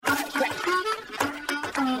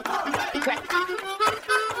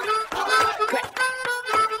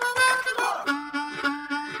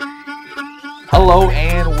Hello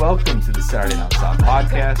and welcome to the Saturday Night South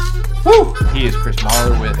podcast. Woo! He is Chris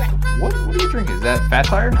Marler with what are you drinking? Is that Fat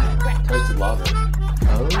Tire? Toasted lager.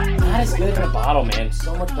 Oh, That is good in a bottle, man.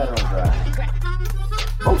 So much better on draft.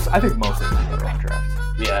 I think most things are better on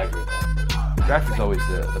draft. Yeah, I agree with that. Draft is always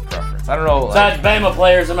the preference. I don't know. Besides Bama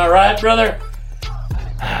players, am I right, brother?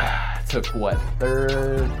 It took what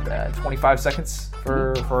 25 seconds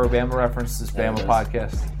for a Bama reference. This Bama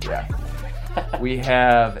podcast. Yeah. We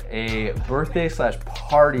have a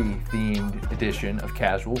birthday/party themed edition of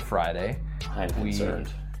Casual Friday. I'm concerned.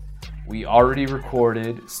 We already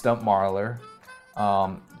recorded Stump Marler.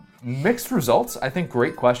 Mixed results. I think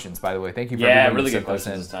great questions, by the way. Thank you for everybody really who good sent those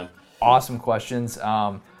questions in. this time. Awesome questions.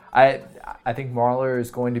 I think Marler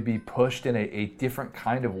is going to be pushed in a different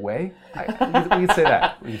kind of way. We could say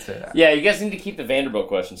that. We could say that. Yeah, you guys need to keep the Vanderbilt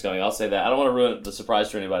questions going. I'll say that. I don't want to ruin the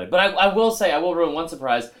surprise for anybody. But I will ruin one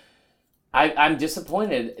surprise. I'm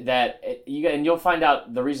disappointed that you guys, and you'll find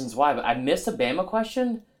out the reasons why, but I missed a Bama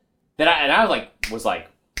question that I was like,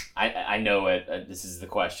 I know it. This is the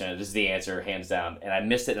question. This is the answer, hands down. And I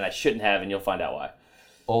missed it, and I shouldn't have, and you'll find out why.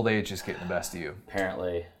 Old age is getting the best of you.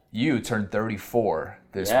 Apparently. You turned 34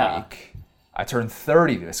 this week. I turned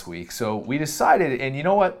 30 this week. So we decided, and you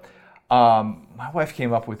know what? My wife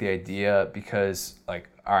came up with the idea because, like,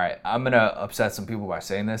 all right, I'm going to upset some people by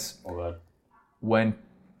saying this. Oh, God. When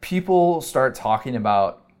people start talking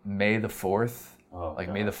about May the 4th, God.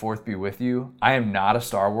 May the 4th be with you, I am not a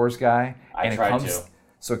Star Wars guy.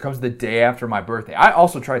 So it comes the day after my birthday. I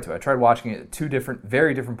also tried to. I tried watching it at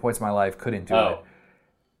very different points in my life, couldn't do it.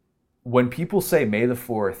 When people say May the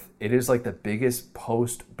 4th, it is like the biggest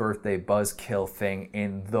post-birthday buzzkill thing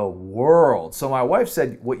in the world. So my wife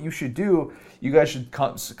said, what you should do, you guys should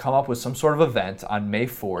come up with some sort of event on May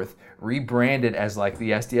 4th, rebrand it as like the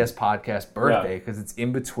SDS podcast birthday, because it's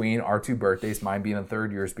in between our two birthdays, mine being the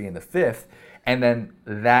 3rd, yours being the 5th, and then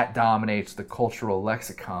that dominates the cultural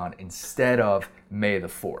lexicon instead of May the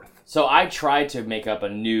 4th. So I tried to make up a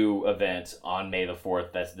new event on May the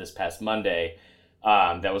 4th, that's this past Monday,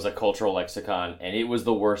 that was a cultural lexicon, and it was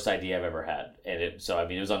the worst idea I've ever had. And it was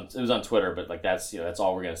on Twitter, but like that's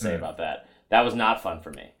all we're gonna say about that. That was not fun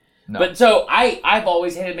for me. No. But so I've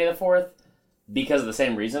always hated May the 4th because of the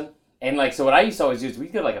same reason. And like so, what I used to always do is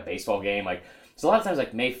we'd go to like a baseball game, like so a lot of times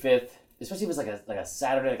like May 5th, especially if it was like a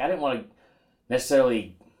Saturday, like I didn't want to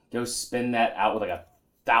necessarily go spend that out with like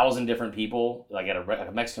 1,000 different people, like at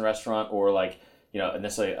a Mexican restaurant or like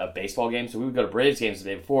necessarily a baseball game. So we would go to Braves games the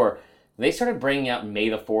day before. They started bringing out May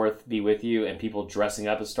the 4th be with you and people dressing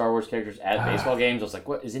up as Star Wars characters at baseball games. I was like,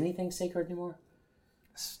 what, is anything sacred anymore?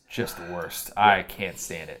 It's just the worst. I can't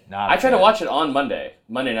stand it. I tried to watch it on Monday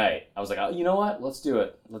night. I was like, oh, you know what? Let's do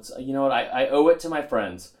it. You know what? I owe it to my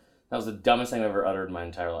friends. That was the dumbest thing I've ever uttered in my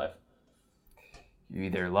entire life. You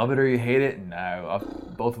either love it or you hate it, and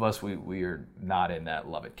both of us, we are not in that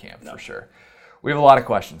love it camp for sure. We have a lot of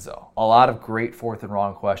questions, though. A lot of great fourth and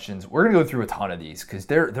wrong questions. We're going to go through a ton of these because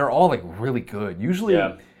they're all like really good. Usually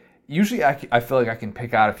I feel like I can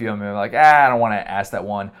pick out a few of them and be like, I don't want to ask that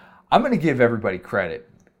one. I'm going to give everybody credit.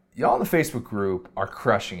 Y'all in the Facebook group are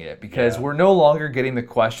crushing it because we're no longer getting the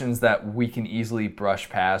questions that we can easily brush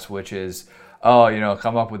past, which is,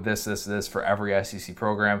 come up with this for every SEC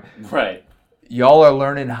program. Right. Y'all are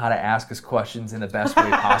learning how to ask us questions in the best way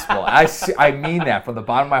possible. I mean that from the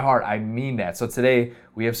bottom of my heart. I mean that. So today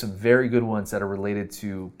we have some very good ones that are related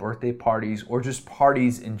to birthday parties or just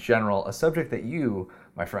parties in general, a subject that you,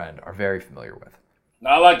 my friend, are very familiar with.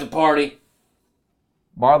 I like to party.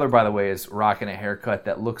 Marler, by the way, is rocking a haircut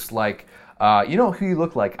that looks like, you know who you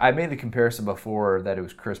look like? I made the comparison before that it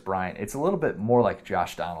was Chris Bryant. It's a little bit more like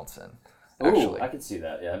Josh Donaldson, actually. Ooh, I can see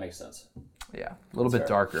that. Yeah, that makes sense. Yeah, a little bit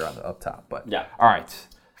darker on the up top, but yeah. All right,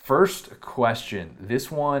 first question.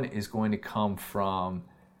 This one is going to come from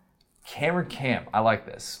Cameron Camp. I like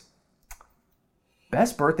this.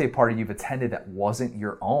 Best birthday party you've attended that wasn't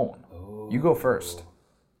your own? Ooh. You go first.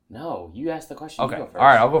 No, you asked the question. Okay, you go first. All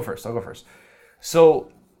right, I'll go first.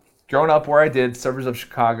 So, growing up where I did, suburbs of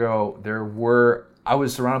Chicago, I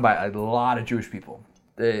was surrounded by a lot of Jewish people.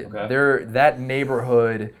 That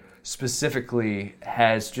neighborhood specifically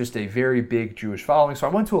has just a very big Jewish following. So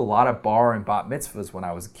I went to a lot of bar and bat mitzvahs when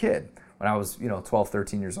I was a kid, when I was 12,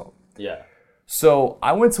 13 years old. Yeah. So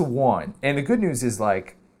I went to one, and the good news is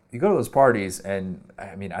like you go to those parties, and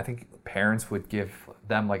I mean I think parents would give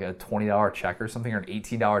them like a $20 check or something, or an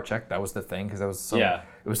 $18 check. That was the thing because it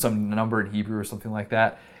was some number in Hebrew or something like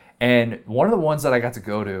that. And one of the ones that I got to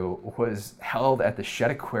go to was held at the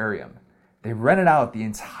Shed Aquarium. They rented out the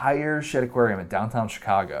entire Shed Aquarium in downtown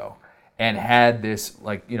Chicago and had this,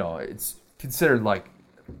 it's considered like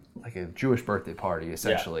a Jewish birthday party,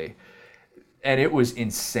 essentially. and it was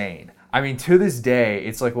insane. I mean, to this day,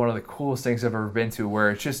 it's like one of the coolest things I've ever been to,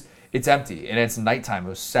 where it's empty and it's nighttime. It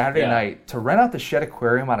was Saturday night. To rent out the Shed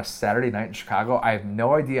Aquarium on a Saturday night in Chicago, I have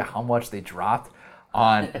no idea how much they dropped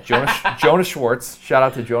on Jonas Schwartz. Shout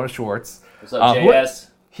out to Jonas Schwartz. What's up, JS?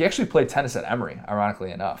 He actually played tennis at Emory,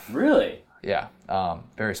 ironically enough. Really? Yeah.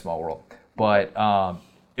 Very small world. But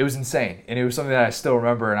it was insane. And it was something that I still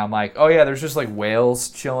remember. And I'm like, oh, yeah, there's just like whales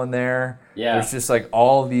chilling there. Yeah. There's just like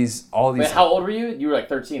all these. Wait, how old were you? You were like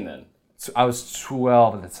 13 then. So I was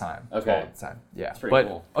 12 at the time. Okay. 12 at the time. Yeah. That's pretty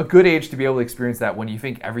cool. A good age to be able to experience that when you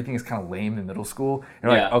think everything is kind of lame in middle school.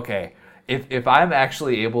 You're like, okay, if I'm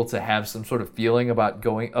actually able to have some sort of feeling about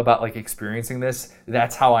like experiencing this,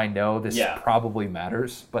 that's how I know this probably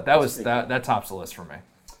matters. But that tops the list for me.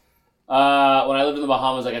 When I lived in the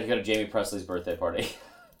Bahamas, I got to go to Jamie Presley's birthday party.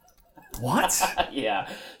 What? Yeah.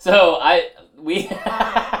 So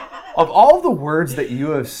of all the words that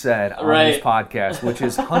you have said on this podcast, which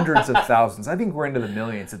is hundreds of thousands, I think we're into the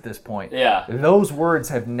millions at this point. Yeah. Those words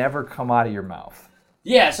have never come out of your mouth.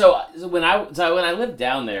 Yeah. So when I lived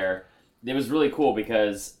down there, it was really cool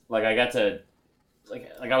because like I got to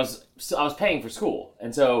like I was paying for school,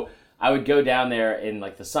 and so I would go down there in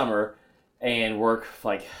like the summer and work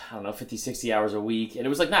like, I don't know, 50, 60 hours a week. And it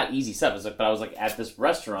was like not easy stuff. It was like, but I was like at this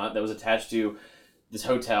restaurant that was attached to this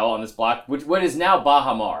hotel on this block, what is now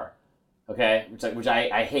Baha Mar. Okay? Which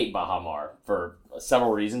I hate Baha Mar for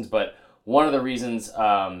several reasons, but one of the reasons,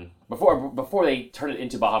 before they turned it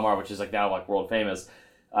into Baha Mar, which is like now like world famous,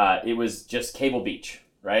 it was just Cable Beach,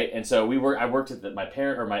 right? And so I worked at my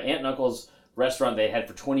aunt and uncle's restaurant they had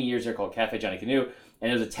for 20 years there called Cafe Johnny Canoe. And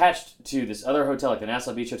it was attached to this other hotel, like the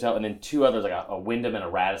Nassau Beach Hotel, and then two others, like a Wyndham and a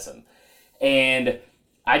Radisson. And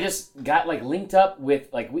I just got like linked up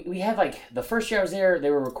with like we had like the first year I was there, they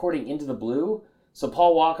were recording Into the Blue. So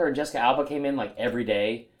Paul Walker and Jessica Alba came in like every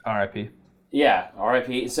day. R.I.P. Yeah,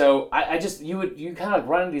 R.I.P. So I just you kind of like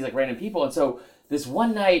run into these like random people, and so this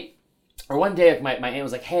one day, like, my aunt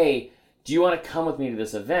was like, "Hey, do you want to come with me to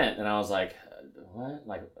this event?" And I was like, "What?"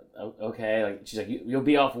 Like, okay. Like she's like, "You'll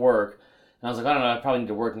be off work." And I was like, I don't know, I probably need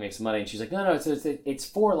to work and make some money. And she's like, no, it's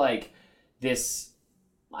for like this,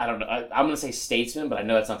 I don't know, I'm going to say statesman, but I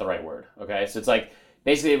know that's not the right word, okay? So it's like,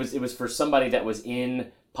 basically it was for somebody that was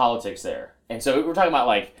in politics there. And so we're talking about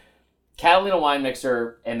like Catalina wine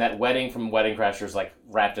mixer and that wedding from Wedding Crashers like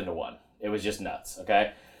wrapped into one. It was just nuts,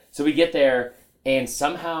 okay? So we get there and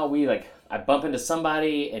somehow I bump into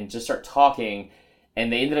somebody and just start talking. And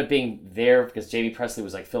they ended up being there because Jamie Presley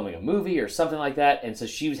was like filming a movie or something like that. And so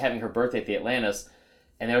she was having her birthday at the Atlantis.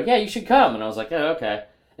 And they were like, yeah, you should come. And I was like, oh, okay.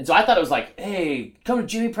 And so I thought it was like, hey, come to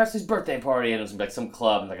Jamie Presley's birthday party. And it was like some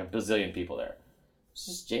club and like a bazillion people there. It's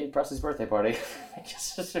just Jamie Presley's birthday party.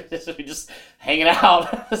 just hanging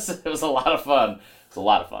out. It was a lot of fun. It was a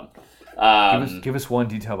lot of fun. Give us one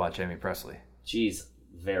detail about Jamie Presley. She's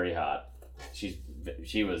very hot. She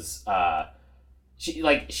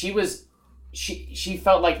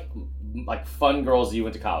felt like fun girls you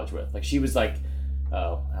went to college with. Like she was like,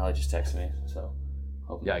 oh, Allie just texted me, so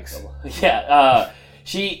yikes. Yeah,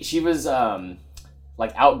 she was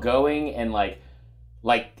like outgoing and like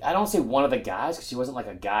I don't say one of the guys because she wasn't like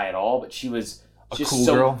a guy at all, but she was just cool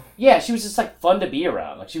girl. Yeah, she was just like fun to be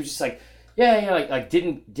around. Like she was just like like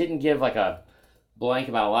didn't give like a blank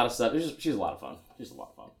about a lot of stuff. She was a lot of fun. She was a lot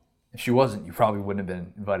of fun. If she wasn't, you probably wouldn't have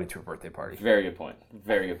been invited to her birthday party. Very good point.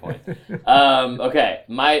 Very good point. Okay,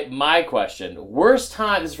 my question. Worst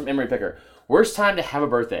time, this is from Emery Picker. Worst time to have a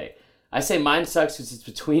birthday. I say mine sucks because it's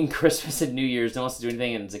between Christmas and New Year's. No one wants to do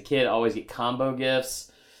anything, and as a kid, I always get combo gifts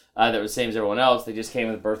that were the same as everyone else. They just came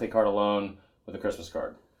with a birthday card alone with a Christmas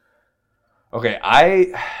card. Okay,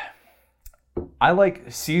 I like,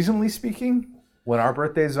 seasonally speaking, when our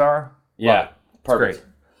birthdays are. Yeah, perfect.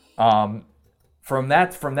 Great. From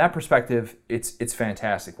that perspective, it's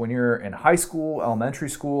fantastic. When you're in high school, elementary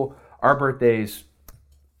school, our birthdays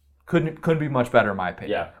couldn't be much better in my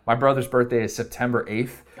opinion. Yeah. My brother's birthday is September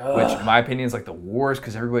 8th, which in my opinion is like the worst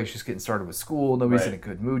because everybody's just getting started with school. Nobody's in a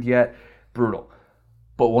good mood yet. Brutal.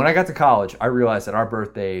 But when I got to college, I realized that our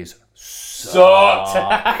birthdays sucked.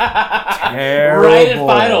 Terrible. Right at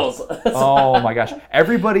finals. Oh my gosh.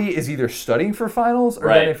 Everybody is either studying for finals or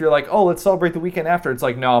then if you're like, oh, let's celebrate the weekend after, it's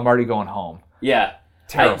like, no, I'm already going home. Yeah.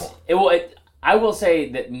 Terrible. I will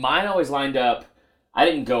say that mine always lined up. I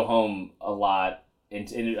didn't go home a lot, and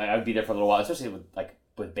I would be there for a little while, especially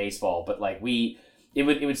with baseball. But like it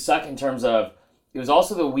would suck in terms of it was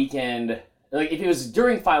also the weekend. Like if it was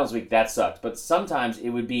during finals week, that sucked. But sometimes it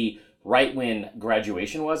would be right when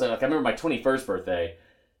graduation was. Like I remember my 21st birthday.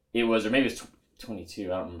 It was, or maybe it was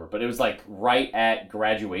 22. I don't remember, but it was like right at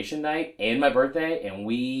graduation night and my birthday, and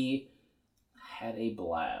we had a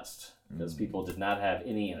blast because people did not have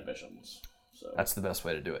any inhibitions. So that's the best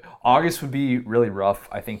way to do it. August would be really rough,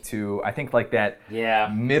 I think, too. I think like that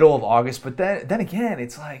middle of August. But then again,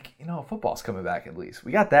 it's like, football's coming back at least.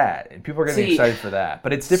 We got that, and people are getting excited for that.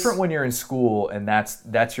 But it's different when you're in school, and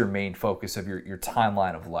that's your main focus of your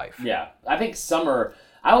timeline of life. Yeah. I think summer,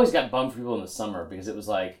 I always got bummed for people in the summer because it was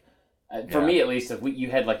like, for me at least, if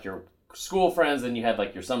you had like your school friends, then you had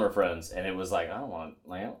like your summer friends, and it was like, I don't want,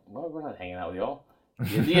 we're not hanging out with y'all.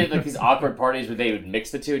 You had like these awkward parties where they would mix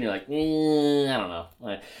the two, and you're like, I don't know.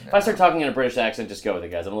 If I start talking in a British accent, just go with it,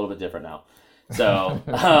 guys. I'm a little bit different now. So,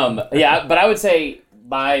 but I would say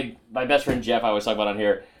my best friend Jeff, I always talk about on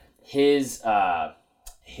here, his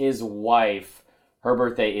wife, her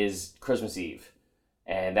birthday is Christmas Eve,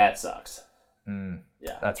 and that sucks.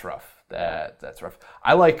 Yeah, that's rough. That's rough.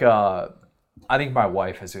 I like. I think my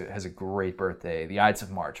wife has a great birthday. The Ides of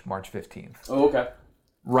March 15th. Oh, okay.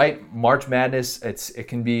 Right, March Madness. It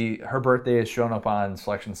can be her birthday is shown up on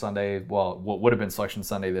Selection Sunday. Well, what would have been Selection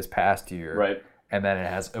Sunday this past year, right? And then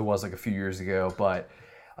it was like a few years ago. But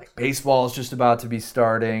like baseball is just about to be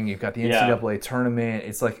starting. You've got the NCAA tournament.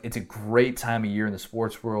 It's a great time of year in the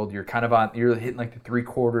sports world. You're you're hitting like the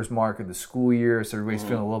 3/4 mark of the school year, so everybody's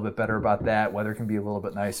feeling a little bit better about that. Weather can be a little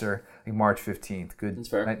bit nicer. I think March 15th, good. That's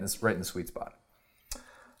fair. Right in the sweet spot.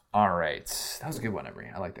 All right, that was a good one,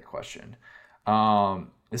 Emery. I like that question.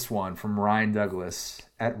 This one from Ryan Douglas.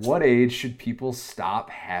 At what age should people stop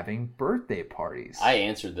having birthday parties? I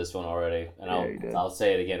answered this one already, and I'll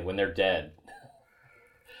say it again. When they're dead.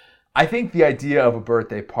 I think the idea of a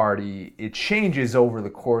birthday party, it changes over the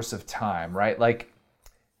course of time, right? Like,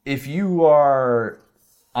 if you are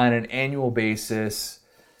on an annual basis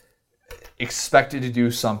expected to do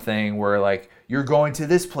something where, like, you're going to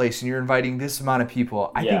this place and you're inviting this amount of people,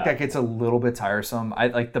 I think that gets a little bit tiresome. I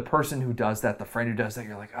like the person who does that, the friend who does that,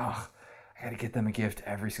 you're like, oh, I got to get them a gift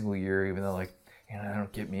every single year, even though, like, they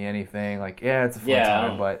don't get me anything. Like, it's a fun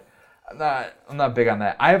time, but I'm not big on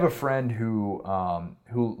that. I have a friend who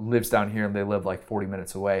lives down here, and they live like 40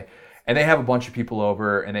 minutes away, and they have a bunch of people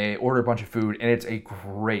over, and they order a bunch of food, and it's a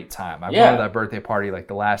great time. I've gone to that birthday party like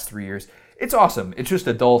the last 3 years. It's awesome. It's just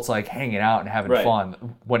adults like hanging out and having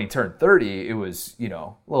fun. When he turned 30, it was a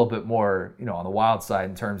little bit more on the wild side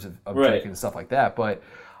in terms of drinking and stuff like that. But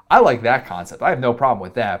I like that concept. I have no problem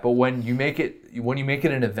with that. But when you make it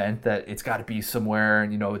an event that it's got to be somewhere,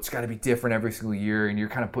 and it's got to be different every single year, and you're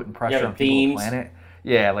kind of putting pressure on people to plan it.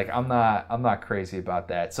 Yeah, like I'm not crazy about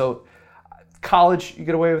that. So college, you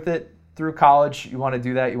get away with it. Through college, you want to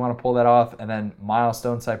do that, you want to pull that off, and then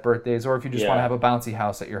milestone type birthdays, or if you just want to have a bouncy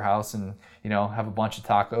house at your house and have a bunch of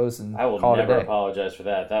tacos and I will call never it a day. Apologize for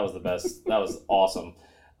that. That was the best. That was awesome.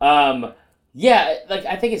 Like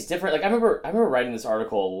I think it's different. Like I remember writing this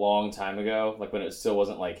article a long time ago, like when it still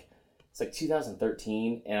wasn't like it's like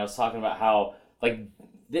 2013, and I was talking about how like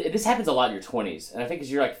this happens a lot in your 20s, and I think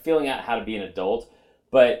as you're like feeling out how to be an adult,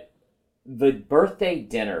 but the birthday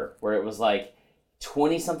dinner where it was like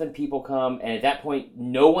 20-something people come, and at that point,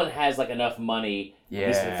 no one has like enough money. Yeah. At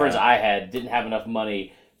least the friends I had didn't have enough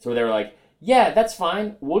money, so they were like, "Yeah, that's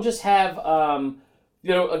fine. We'll just have,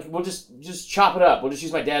 we'll just chop it up. We'll just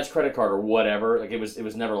use my dad's credit card or whatever." Like it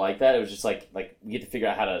was never like that. It was just like we get to figure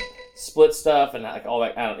out how to split stuff and like all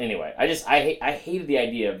that. Anyway, I hated the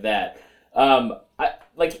idea of that.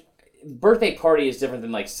 Birthday party is different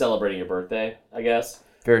than like celebrating your birthday, I guess.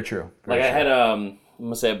 Very true. I had I'm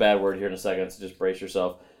gonna say a bad word here in a second, so just brace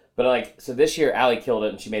yourself. But so this year, Allie killed it,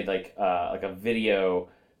 and she made like a video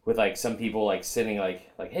with like some people like sitting like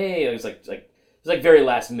hey, it was like very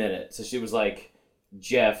last minute. So she was like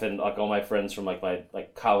Jeff and like all my friends from like my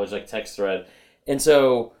like college like text thread, and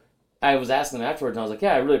so I was asking them afterwards, and I was like,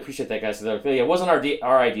 yeah, I really appreciate that, guys. So they're like, yeah, it wasn't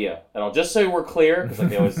our idea at all. Just so we're clear, because like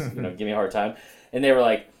they always give me a hard time, and they were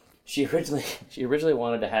like, she originally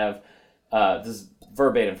wanted to have this.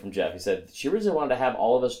 Verbatim from Jeff. He said, she originally wanted to have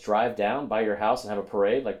all of us drive down by your house and have a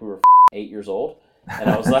parade like we were 8 years old. And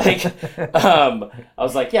I was like,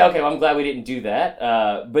 yeah, okay, well, I'm glad we didn't do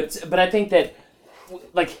that. But I think that,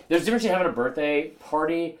 like, there's a difference between having a birthday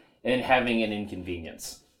party and having an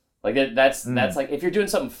inconvenience. Like, that's like, if you're doing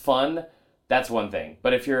something fun, that's one thing.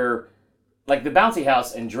 But if you're, like, the bouncy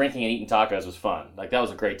house and drinking and eating tacos was fun. Like, that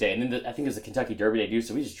was a great day. And then I think it was the Kentucky Derby day,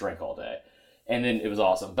 so we just drank all day. And then it was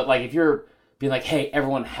awesome. But, like, if you're being like, hey,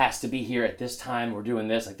 everyone has to be here at this time. We're doing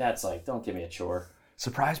this. Like, that's like, don't give me a chore.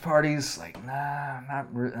 Surprise parties, like, nah,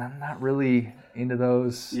 I'm not really into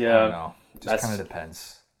those. Yeah. I don't know. Just kind of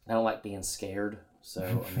depends. I don't like being scared.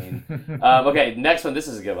 So, I mean. Okay, next one. This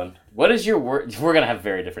is a good one. What is your worst? We're going to have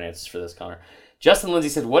very different answers for this, Connor. Justin Lindsay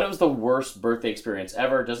said, what was the worst birthday experience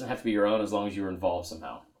ever? It doesn't have to be your own as long as you were involved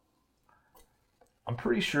somehow. I'm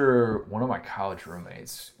pretty sure one of my college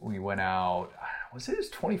roommates, we went out, was it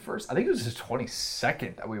his 21st? I think it was his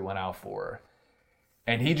 22nd that we went out for.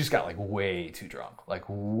 And he just got like way too drunk. Like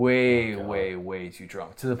way too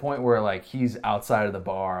drunk. To the point where like he's outside of the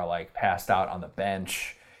bar, like passed out on the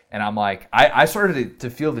bench. And I'm like, I started to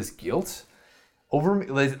feel this guilt over me.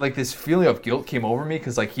 Like this feeling of guilt came over me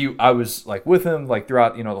because like I was like with him like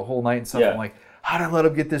throughout, the whole night and stuff. Yeah. I'm like, how did I let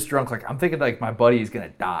him get this drunk? Like I'm thinking like my buddy is going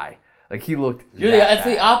to die. Like he looked. That's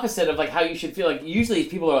the opposite of like how you should feel. Like usually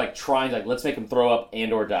people are like trying like let's make him throw up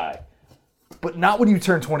and or die. But not when you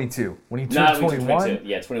turn 22. When you turn 21,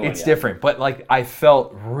 yeah, 21. It's different. But like I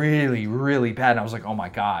felt really, really bad, and I was like, oh my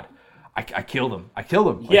god, I killed him. I killed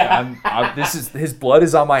him. Like, yeah. His blood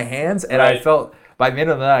is on my hands, and right. I felt by the end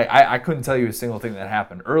of the night, I couldn't tell you a single thing that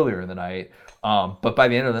happened earlier in the night. But by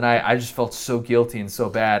the end of the night, I just felt so guilty and so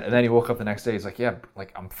bad. And then he woke up the next day. He's like, yeah,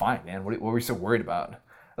 like I'm fine, man. What were you so worried about?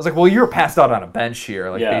 I was like, well, you were passed out on a bench here,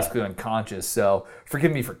 like basically unconscious. So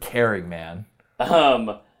forgive me for caring, man.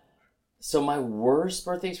 So my worst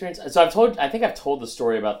birthday experience. So I think I've told the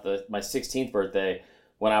story about my 16th birthday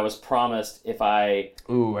when I was promised if I.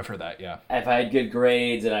 Ooh, I've heard that. Yeah. If I had good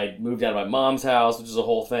grades and I moved out of my mom's house, which is a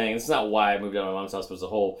whole thing. This is not why I moved out of my mom's house, but it's a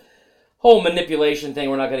whole manipulation thing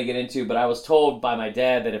we're not going to get into. But I was told by my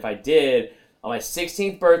dad that if I did on my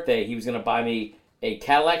 16th birthday, he was going to buy me a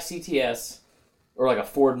Cadillac CTS. Or like a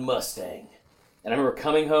Ford Mustang. And I remember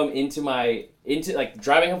coming home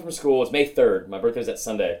driving home from school. It's May 3rd. My birthday was that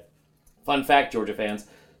Sunday. Fun fact, Georgia fans.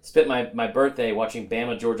 Spent my birthday watching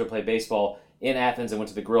Bama, Georgia play baseball in Athens and went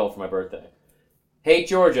to the Grill for my birthday. Hate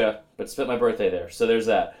Georgia, but spent my birthday there. So there's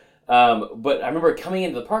that. But I remember coming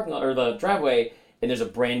into the parking lot or the driveway and there's a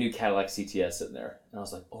brand new Cadillac CTS sitting there. And I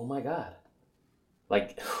was like, oh my God.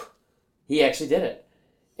 Like, he actually did it.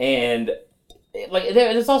 And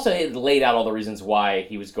it's also it laid out all the reasons why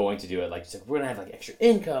he was going to do it. Like, he's like, we're going to have like extra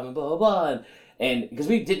income and blah, blah, blah. And because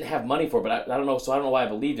we didn't have money for it, but I don't know. So I don't know why I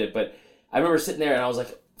believed it. But I remember sitting there and I was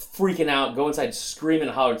like freaking out, go inside screaming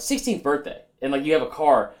and hollering, 16th birthday. And like you have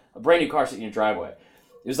a brand new car sitting in your driveway.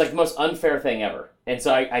 It was like the most unfair thing ever. And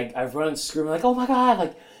so I run screaming like, oh my God.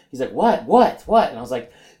 Like, he's like, what? And I was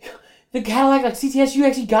like, the Cadillac, like CTS, you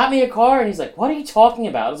actually got me a car? And he's like, what are you talking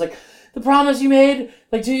about? I was like, the promise you made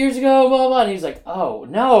like 2 years ago, blah, blah, blah. And he's like, oh,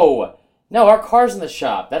 no, our car's in the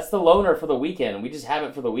shop. That's the loaner for the weekend. We just have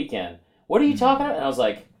it for the weekend. What are you talking about? And I was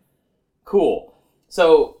like, cool.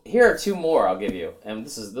 So here are two more I'll give you. And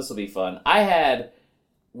this will be fun. I had,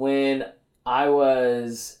 when I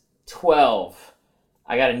was 12,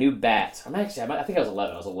 I got a new bat. I think I was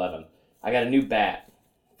 11. I got a new bat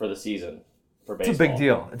for the season for baseball. It's a big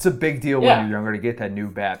deal. It's a big deal when you're younger to get that new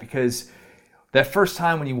bat because that first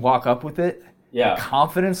time when you walk up with it, the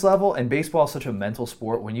confidence level, and baseball is such a mental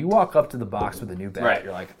sport. When you walk up to the box with a new bat,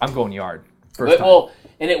 you're like, I'm going yard. First time. Well,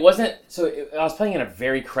 and it wasn't, I was playing in a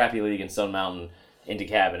very crappy league in Stone Mountain in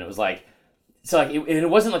DeKalb, and it was like, it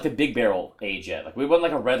wasn't like the big barrel age yet. Like, we wasn't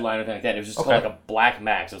like a red line or anything like that. It was just like a black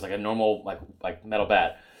max. It was like a normal, like metal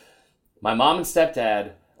bat. My mom and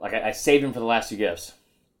stepdad, like I saved them for the last two gifts.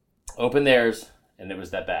 Opened theirs, and it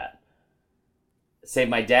was that bat. Saved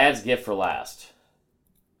my dad's gift for last,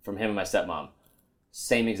 from him and my stepmom.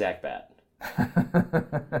 Same exact bat.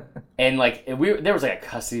 And like there was like a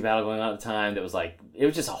custody battle going on at the time. That was like it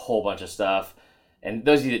was just a whole bunch of stuff. And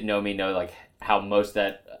those of you that know me know like how most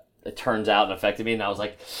that it turns out and affected me. And I was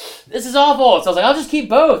like, this is awful. So I was like, I'll just keep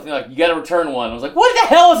both. And like, you got to return one. I was like, what the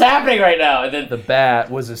hell is happening right now? And then the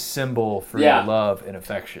bat was a symbol for your love and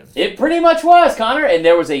affection. It pretty much was, Connor. And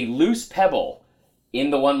there was a loose pebble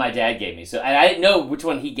in the one my dad gave me. So and I didn't know which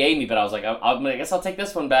one he gave me, but I was like, I guess I'll take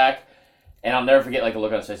this one back. And I'll never forget like the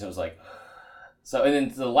look on his face. And it was like, so. And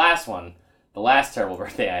then the last one, the last terrible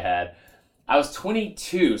birthday I had, I was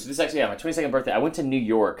 22. So this is actually my 22nd birthday. I went to New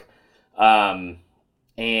York, and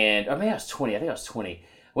maybe I was 20. I think I was 20. I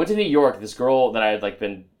went to New York. This girl that I had like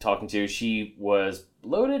been talking to, she was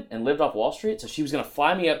loaded and lived off Wall Street. So she was gonna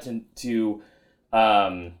fly me up to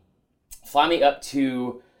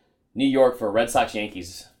New York for a Red Sox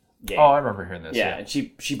Yankees game. Oh, I remember hearing this. Yeah, and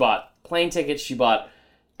she bought plane tickets. She bought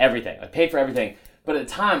everything. I paid for everything. But at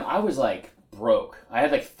the time, I was like broke. I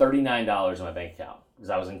had like $39 in my bank account because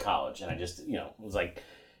I was in college, and I just was like.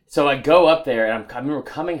 So I go up there, and I remember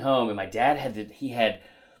coming home, and my dad he had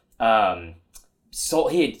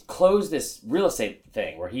closed this real estate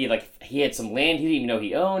thing where he had some land he didn't even know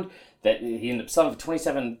he owned that he ended up selling for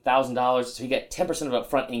 $27,000. So he got 10% of it up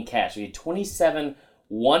front in cash. So he had 27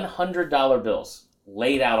 $100 bills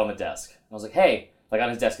laid out on the desk. I was like, hey, like on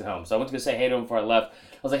his desk at home. So I went to go say hey to him before I left.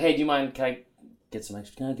 I was like, hey, do you mind? Can I get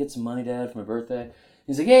some money, Dad, for my birthday?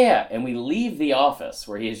 He's like, yeah. And we leave the office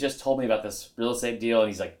where he has just told me about this real estate deal, and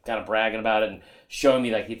he's like kind of bragging about it and showing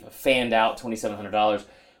me like he fanned out $2,700.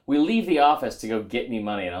 We leave the office to go get me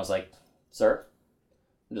money, and I was like, sir,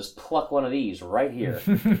 just pluck one of these right here.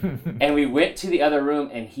 And we went to the other room,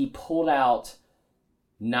 and he pulled out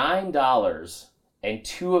 $9, and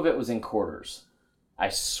 2 of it was in quarters. I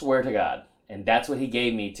swear to God. And that's what he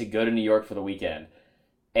gave me to go to New York for the weekend.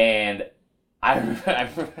 And I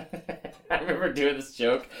remember doing this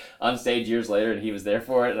joke on stage years later, and he was there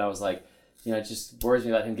for it, and I was like, it just worries me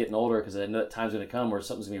about him getting older because I know that time's going to come where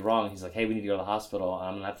something's going to be wrong. He's like, hey, we need to go to the hospital. And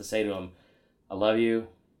I'm going to have to say to him, I love you.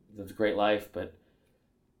 You lived a great life, but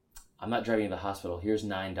I'm not driving you to the hospital. Here's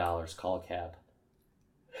 $9. Call a cab.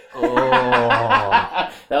 Oh.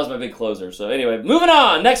 That was my big closer. So anyway, moving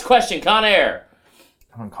on. Next question, Con Air.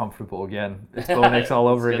 I'm uncomfortable again. It's Bo Nix all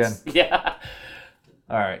over again. Yeah.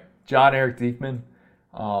 All right. John Eric Diekman.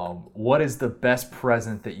 What is the best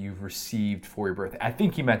present that you've received for your birthday? I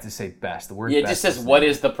think he meant to say best. The word it best just says, what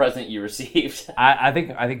is the present you received? I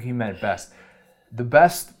think he meant best. The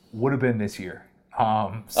best would have been this year.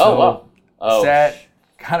 Sad,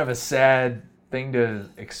 kind of a sad thing to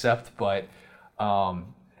accept, but my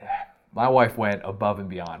wife went above and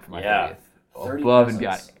beyond for my 30th. Above and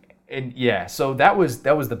beyond. And yeah, so that was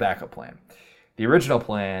the backup plan. The original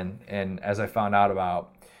plan, and as I found out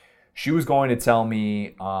about, she was going to tell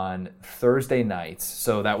me on Thursday nights,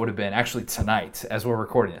 so that would have been actually tonight, as we're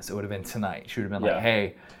recording this, it would have been tonight. She would have been like,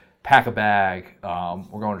 hey, pack a bag,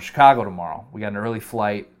 we're going to Chicago tomorrow. We got an early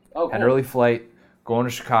flight, had an early flight, going to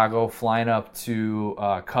Chicago, flying up to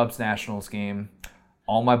Cubs Nationals game.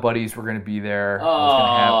 All my buddies were going to be there.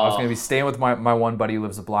 I was going to be staying with my one buddy who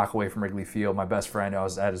lives a block away from Wrigley Field, my best friend. I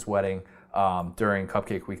was at his wedding during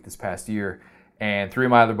Cupcake Week this past year. And 3 of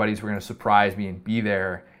my other buddies were going to surprise me and be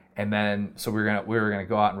there. And then, so we were gonna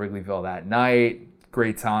go out in Wrigleyville that night.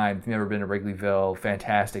 Great time. Never been to Wrigleyville.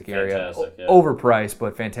 Fantastic area. Overpriced,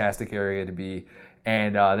 but fantastic area to be.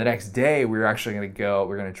 And the next day, we were actually going to go. We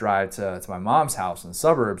were going to drive to my mom's house in the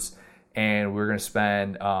suburbs, and we were going to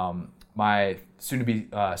spend. My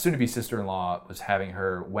soon-to-be sister-in-law was having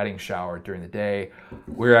her wedding shower during the day.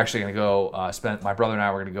 We were actually going to go spend. My brother and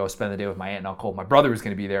I were going to go spend the day with my aunt and uncle. My brother was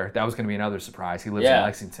going to be there. That was going to be another surprise. He lives in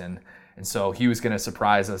Lexington. And so he was going to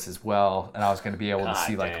surprise us as well, and I was going to be able to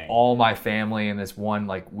see like all my family in this one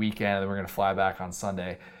like weekend, and then we're going to fly back on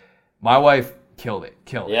Sunday. My wife killed it.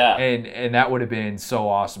 And that would have been so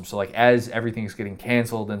awesome. So like as everything's getting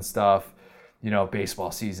canceled and stuff,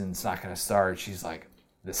 baseball season's not going to start. She's like,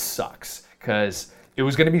 this sucks, because it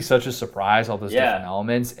was going to be such a surprise, all those different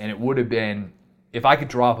elements, and it would have been, if I could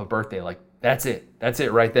draw up a birthday, like that's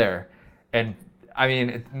it right there. And I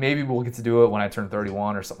mean, maybe we'll get to do it when I turn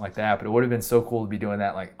 31 or something like that, but it would have been so cool to be doing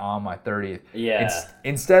that like on my 30th. Yeah.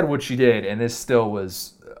 Instead, what she did, and this still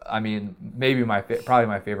was, I mean, maybe probably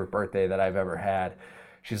my favorite birthday that I've ever had.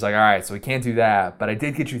 She's like, all right, so we can't do that, but I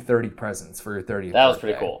did get you 30 presents for your 30th That was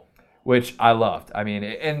birthday, pretty cool. which I loved. I mean,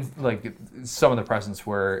 and like some of the presents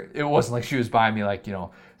were, it wasn't like she was buying me like,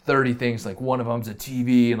 30 things, like one of them's a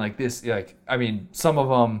TV and like this, like, I mean, some of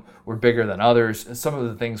them were bigger than others. And some of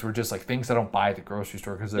the things were just like things I don't buy at the grocery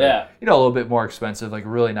store because they're, a little bit more expensive, like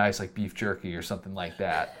really nice, like beef jerky or something like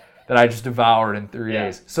that I just devoured in 3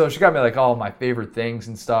 days. So she got me like all of my favorite things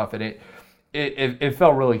and stuff. And it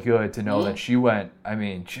felt really good to know that she went, I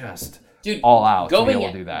mean, just all out to be able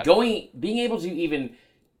to do that. Being able to even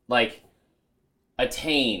like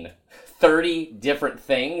attain 30 different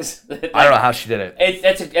things. I don't know how she did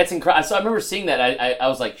it. That's incredible. So I remember seeing that. I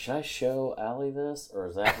was like, should I show Allie this, or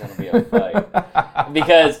is that going to be a fight?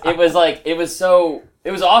 Because it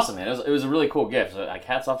was awesome, man. It was a really cool gift. So, like,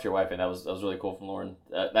 hats off to your wife, and that was really cool from Lauren.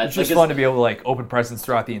 It's just fun to be able to like open presents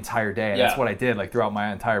throughout the entire day. And that's what I did like throughout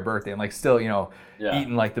my entire birthday, and like still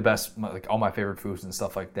eating like the best, like all my favorite foods and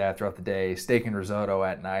stuff like that throughout the day. Steak and risotto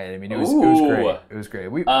at night. I mean, it was great. It was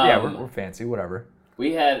great. We're fancy, whatever.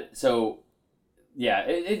 We had it's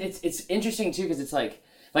interesting too because it's like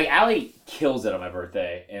Allie kills it on my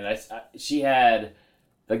birthday, and she had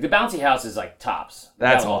like the bouncy house is like tops.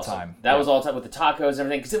 That's all awesome. Time. That was all time with the tacos and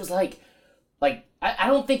everything, because it was like I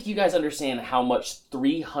don't think you guys understand how much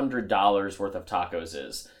 $300 worth of tacos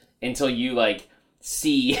is until you like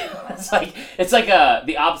see it's like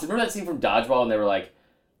the opposite. Remember that scene from Dodgeball, and they were like,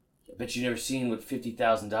 but you never seen what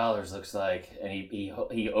 $50,000 looks like, and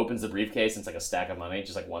he opens the briefcase and it's like a stack of money,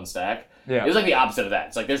 just like one stack. Yeah, it was like the opposite of that.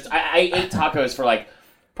 It's like I ate tacos for like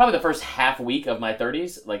probably the first half week of my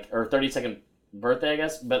 30s, like, or 32nd birthday, I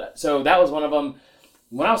guess. But so that was one of them.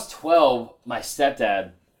 When I was 12, my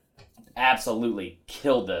stepdad absolutely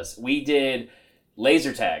killed this. We did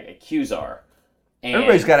laser tag at Qzar, And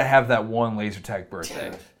everybody's got to have that one laser tag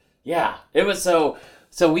birthday. Dude, yeah, it was so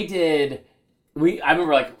we did. I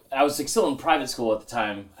remember like I was like still in private school at the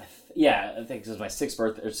time. I think it was my sixth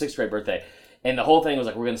grade birthday, and the whole thing was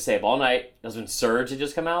like we're gonna stay up all night. That was when Surge had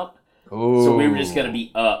just come out. Ooh. So we were just gonna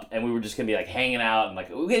be up, and we were just gonna be like hanging out, and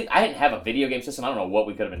like I didn't have a video game system. I don't know what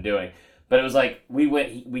we could have been doing, but it was like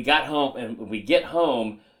we got home, and when we get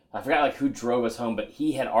home, I forgot like who drove us home, but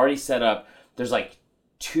he had already set up. There's like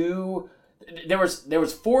there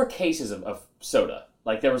was 4 cases of soda.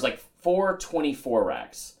 Like there was like 4 24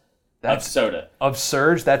 racks of soda. Of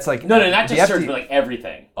Surge? That's like... No, not just Surge, but like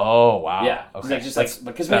everything. Oh, wow. Yeah. Okay. Like, just like,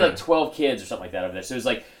 because we had like 12 kids or something like that over there. So it was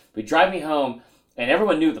like, we drive me home, and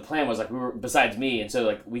everyone knew what the plan was. Like we were, besides me. And so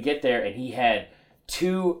like we get there, and he had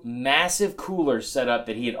 2 massive coolers set up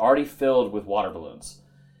that he had already filled with water balloons.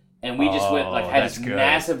 And we just went, like, had this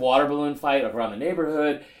massive water balloon fight like, around the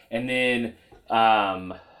neighborhood. And then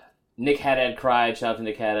Nick Haddad cried. Shout out to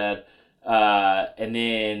Nick Haddad. And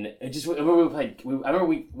then I remember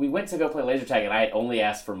we went to go play laser tag, and I had only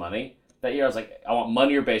asked for money that year. I was like, I want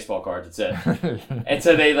money or baseball cards. That's it. And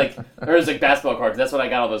so they like, or it was like basketball cards. That's what I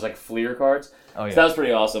got, all those like Fleer cards. Oh yeah. So that was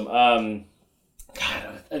pretty awesome. God,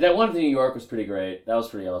 that one in New York was pretty great. That was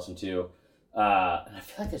pretty awesome too. And I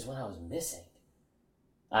feel like there's one I was missing.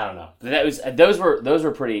 I don't know. But those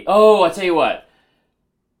were pretty. Oh, I tell you what.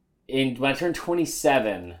 When I turned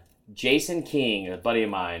 27, Jason King, a buddy of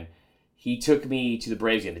mine, he took me to the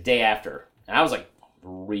Braves game the day after. And I was like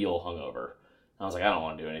real hungover. I was like, I don't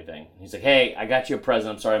want to do anything. He's like, hey, I got you a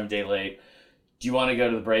present. I'm sorry I'm a day late. Do you want to go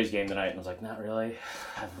to the Braves game tonight? And I was like, not really.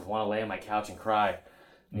 I want to lay on my couch and cry.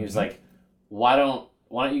 And he was like, why don't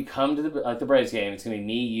you come to the Braves game? It's going to be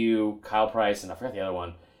me, you, Kyle Price, and I forgot the other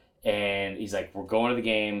one. And he's like, we're going to the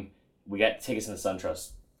game. We got tickets in the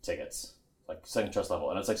SunTrust tickets, like SunTrust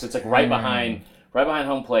level. And it's like, so it's like right behind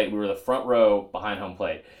home plate. We were the front row behind home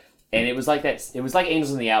plate. And it was like that. It was like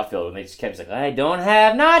Angels in the Outfield, and they just kept like, I don't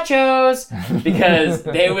have nachos, because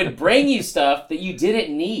they would bring you stuff that you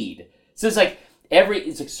didn't need. So it's like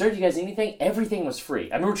sir, do you guys need anything? Everything was free.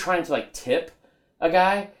 I remember trying to like tip a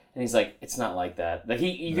guy, and he's like, it's not like that. Like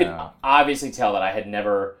you could obviously tell that I had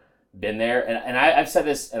never been there, and I've said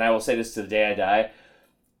this, and I will say this to the day I die.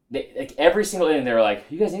 Like every single inning, they were like,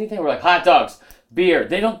 you guys need anything? We're like, hot dogs, beer.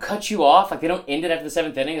 They don't cut you off. Like they don't end it after the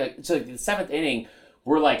 7th inning. Like, so like, the 7th inning,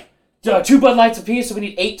 we're like, 2 Bud Lights apiece, so we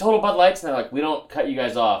need 8 total Bud Lights. And they're like, we don't cut you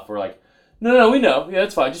guys off. We're like, no, we know. Yeah,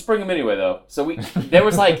 that's fine. Just bring them anyway, though. So there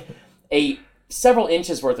was like several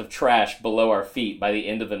inches worth of trash below our feet by the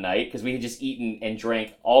end of the night, because we had just eaten and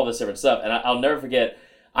drank all this different stuff. And I'll never forget,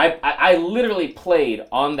 I literally played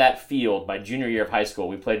on that field my junior year of high school.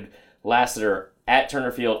 We played Lassiter at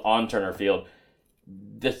Turner Field on Turner Field.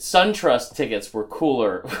 The SunTrust tickets were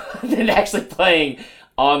cooler than actually playing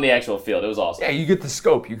on the actual field. It was awesome. Yeah, you get the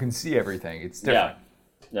scope. You can see everything. It's different.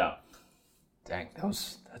 Yeah. Dang,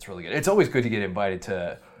 that's really good. It's always good to get invited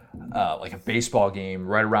to like a baseball game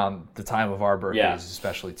right around the time of our birthdays,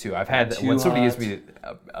 especially too. I've had when somebody gives me,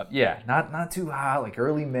 not too hot, like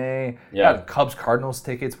early May. Yeah. I got Cubs Cardinals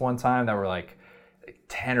tickets one time that were like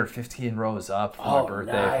 10 or 15 rows up for my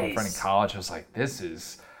birthday from a friend in college. I was like, this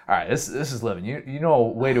is living. You know, a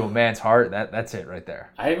way to a man's heart. That's it right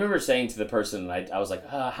there. I remember saying to the person, I was like,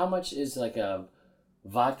 how much is like a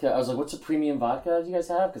vodka? I was like, what's a premium vodka do you guys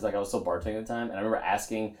have? Because like I was still bartending at the time, and I remember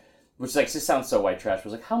asking, which like just sounds so white trash. I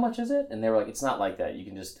was like, how much is it? And they were like, it's not like that. You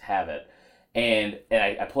can just have it. And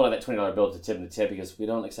I pulled out that $20 bill to tip him the tip, because we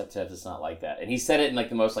don't accept tips. It's not like that. And he said it in like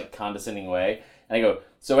the most like condescending way. And I go,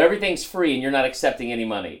 so everything's free and you're not accepting any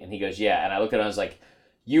money? And he goes, yeah. And I looked at him, I was like,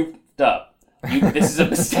 you up. This is a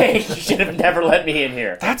mistake. You should have never let me in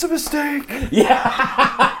here. That's a mistake. Yeah.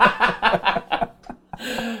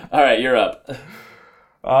 All right, you're up.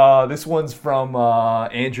 This one's from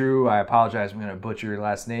Andrew. I apologize. I'm going to butcher your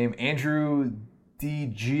last name. Andrew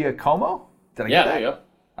DiGiacomo? Did I get that? There you go.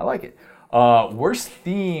 I like it. Worst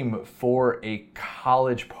theme for a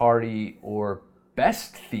college party or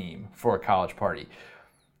best theme for a college party?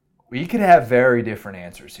 We could have very different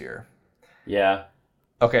answers here. Yeah.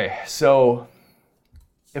 Okay, so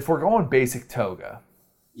if we're going basic toga,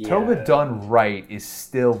 toga done right is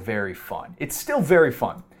still very fun. It's still very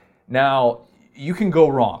fun. Now, you can go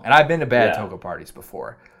wrong, and I've been to bad toga parties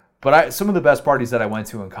before, but some of the best parties that I went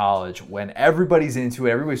to in college, when everybody's into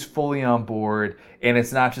it, everybody's fully on board, and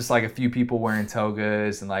it's not just like a few people wearing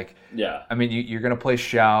togas, and like, I mean, you're going to play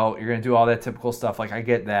shout, you're going to do all that typical stuff, like I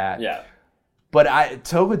get that. Yeah. But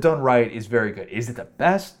toga done right is very good. Is it the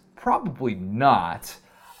best? Probably not.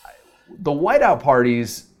 The whiteout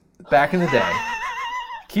parties back in the day,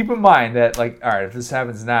 keep in mind that, like, all right, if this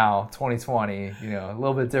happens now, 2020, you know, a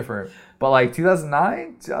little bit different. But, like,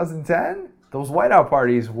 2009, 2010, those whiteout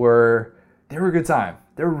parties they were a good time.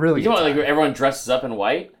 They were really good time. Like, everyone dresses up in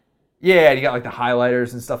white? Yeah, and you got, like, the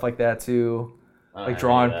highlighters and stuff like that, too. Like,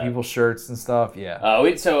 drawing people's shirts and stuff, yeah.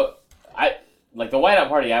 Like, the whiteout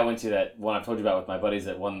party I went to, that one I told you about with my buddies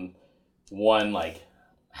that won like,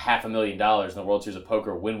 $500,000 in the World Series of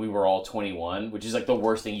Poker when we were all 21, which is like the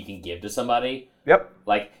worst thing you can give to somebody. Yep.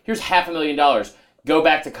 Like, here's $500,000. Go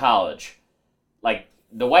back to college. Like,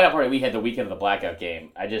 the whiteout party we had the weekend of the blackout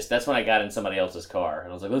game. That's when I got in somebody else's car. And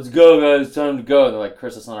I was like, let's go, guys. It's time to go. And they're like,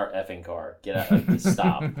 Chris, it's not our effing car. Get out. Like,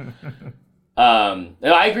 stop. No,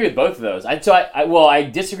 I agree with both of those. I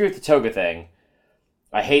disagree with the toga thing.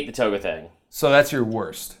 I hate the toga thing. So that's your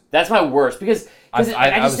worst. That's my worst because I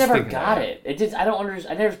just never got that. it. It just I don't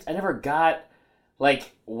understand. I never got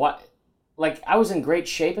like what. Like, I was in great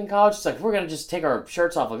shape in college. It's like, we're gonna just take our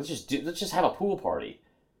shirts off. Like, let's just have a pool party.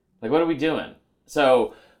 Like, what are we doing?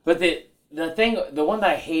 So, but the one that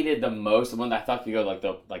I hated the most, the one that I thought could go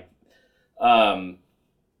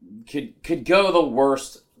could go the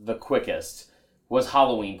worst, the quickest, was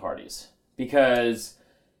Halloween parties, because,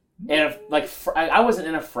 and I wasn't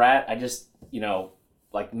in a frat. I just,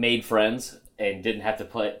 like, made friends and didn't have to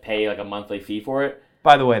pay like a monthly fee for it.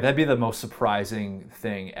 By the way, that'd be the most surprising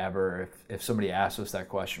thing ever if somebody asked us that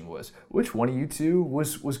question, was, which one of you two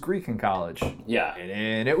was Greek in college? Yeah.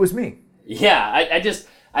 And it was me. Yeah,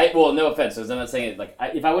 well, no offense, I'm not saying it, like,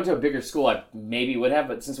 if I went to a bigger school, I maybe would have,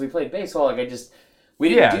 but since we played baseball, like, we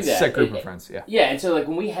didn't do that. Set group of friends, yeah. Yeah, and so, like,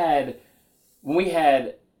 when we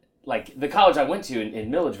had, like, the college I went to in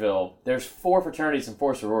Milledgeville, there's 4 fraternities and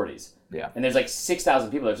 4 sororities. Yeah. And there's, like,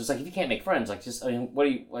 6,000 people there. It's just like, if you can't make friends, like, what do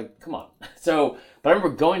you, like, come on. So, but I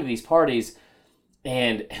remember going to these parties,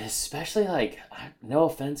 and especially, like, no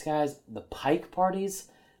offense, guys, the Pike parties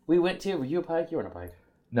we went to. Were you a Pike? You weren't a Pike.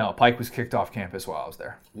 No, Pike was kicked off campus while I was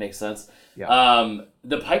there. Makes sense. Yeah.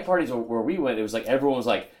 The Pike parties where we went, it was like everyone was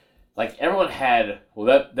like everyone had,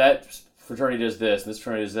 well, that fraternity does this, and this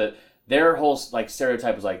fraternity does that. Their whole, like,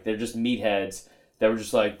 stereotype was like they're just meatheads that were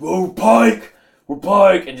just like, whoa, Pike, we're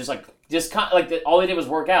Pike, and just kind of like all they did was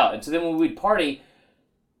work out. And so then when we'd party,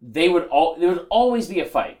 there would always be a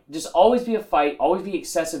fight, just always be a fight, always be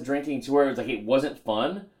excessive drinking to where it was like it wasn't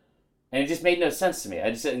fun, and it just made no sense to me.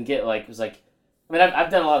 I just didn't get, like, it was like, I mean,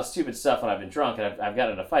 I've done a lot of stupid stuff when I've been drunk, and I've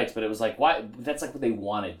gotten into fights, but it was like, why? That's like what they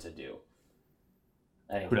wanted to do.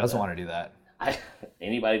 Who doesn't want to do that?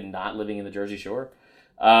 Anybody not living in the Jersey Shore?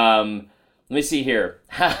 Let me see here.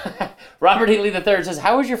 Robert E. Lee III says,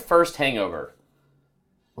 how was your first hangover?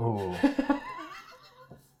 Ooh.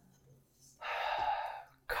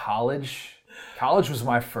 College was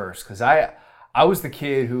my first, because I was the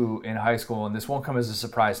kid who, in high school, and this won't come as a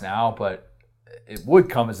surprise now, but it would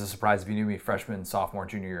come as a surprise if you knew me freshman, sophomore,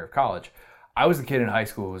 junior year of college. I was the kid in high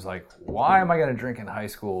school who was like, why am I going to drink in high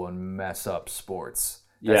school and mess up sports?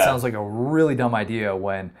 That sounds like a really dumb idea,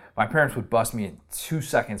 when my parents would bust me in 2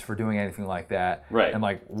 seconds for doing anything like that. Right. And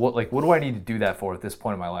what do I need to do that for at this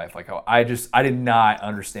point in my life? Like, I did not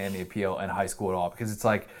understand the appeal in high school at all, because it's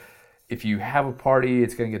like, if you have a party,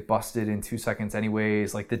 it's going to get busted in 2 seconds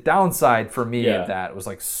anyways. Like, the downside for me of that was,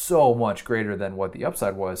 like, so much greater than what the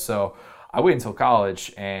upside was. So I waited until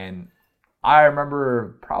college, and I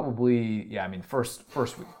remember probably, first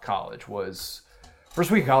week of college was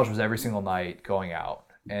every single night going out,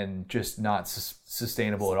 and just not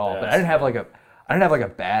sustainable at all. But I didn't have like a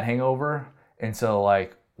bad hangover until,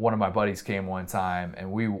 like, one of my buddies came one time,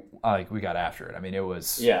 and we got after it. I mean, it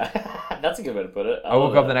was, that's a good way to put it. I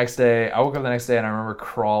woke up the next day, and I remember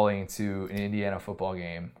crawling to an Indiana football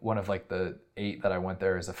game, one of, like, the 8 that I went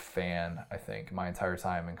there as a fan, I think, my entire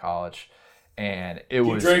time in college. And it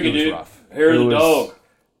was rough. Hair of the dog.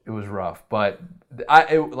 It was rough, but I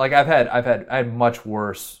had much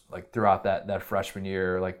worse, like, throughout that freshman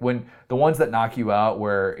year. Like, when the ones that knock you out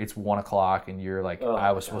where it's 1:00 and you're like,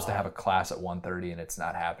 I was supposed to have a class at 1:30 and it's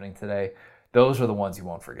not happening today. Those are the ones you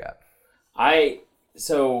won't forget. I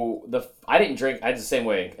didn't drink. I was the same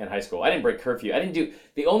way in high school. I didn't break curfew.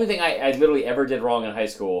 The only thing I literally ever did wrong in high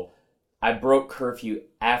school, I broke curfew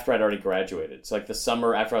after I'd already graduated. So, like, the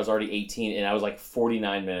summer after I was already 18, and I was like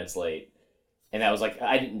 49 minutes late. And I was like,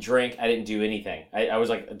 I didn't drink, I didn't do anything. I was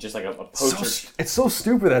like, just like a poacher. It's so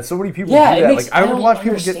stupid that so many people do that. Like, I would watch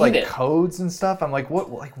people get, like, codes and stuff. I'm like, what?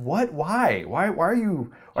 Like, what? Why? Why are you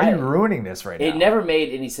ruining this right now? It never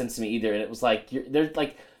made any sense to me either. And it was like, there's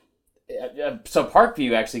like, so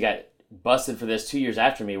Parkview actually got busted for this 2 years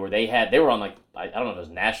after me, where they were on, like, I don't know if it was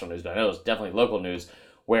national news, but I know it was definitely local news,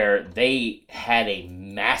 where they had a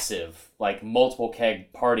massive, like, multiple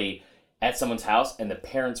keg party at someone's house, and the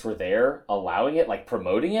parents were there allowing it, like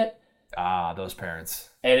promoting it. Ah, those parents.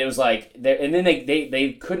 And it was like, and then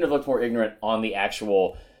they couldn't have looked more ignorant on the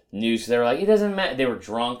actual news. They were like, it doesn't matter. They were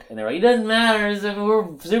drunk, and they were like, it doesn't matter.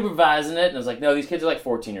 We're supervising it. And I was like, no, these kids are like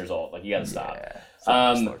 14 years old. Like, you got to stop. Yeah,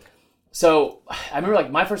 so I remember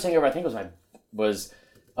like my first hangover, I think it was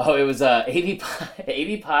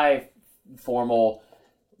 80 pie formal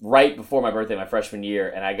right before my birthday, my freshman year,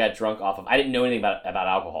 and I got drunk off of. I didn't know anything about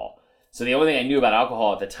alcohol, so the only thing I knew about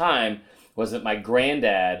alcohol at the time was that my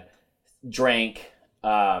granddad drank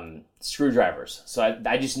screwdrivers. So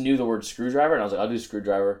I just knew the word screwdriver, and I was like, I'll do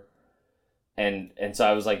screwdriver. And so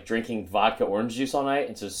I was like drinking vodka orange juice all night,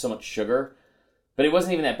 and so so much sugar. But it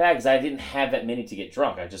wasn't even that bad because I didn't have that many to get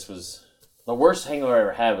drunk. I just was... The worst hangover I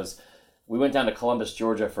ever had was we went down to Columbus,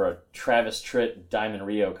 Georgia for a Travis Tritt Diamond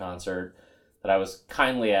Rio concert that I was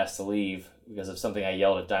kindly asked to leave because of something I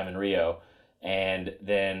yelled at Diamond Rio. And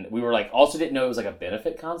then we were like, also didn't know it was like a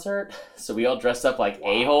benefit concert. So we all dressed up like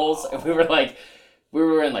a-holes. And we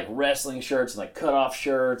were in like wrestling shirts and like cutoff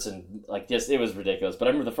shirts and like just, it was ridiculous. But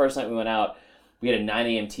I remember the first night we went out, we had a 9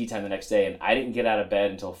 a.m. tea time the next day, and I didn't get out of bed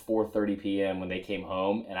until 4:30 p.m. when they came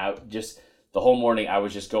home. And the whole morning I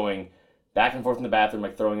was just going back and forth in the bathroom,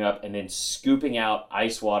 like throwing up, and then scooping out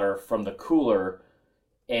ice water from the cooler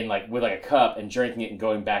and like with like a cup and drinking it and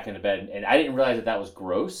going back into bed. And I didn't realize that was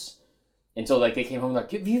gross until like they came home like,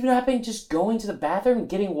 have you not been just going to the bathroom and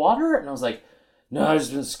getting water? And I was like, no, I've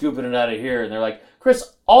just been scooping it out of here. And they're like,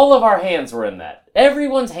 Chris, all of our hands were in that.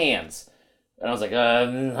 Everyone's hands. And I was like,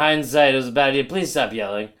 in hindsight, it was a bad idea. Please stop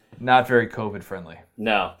yelling. Not very COVID friendly.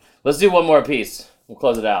 No. Let's do one more piece. We'll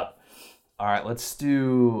close it out. All right, let's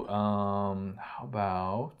do, how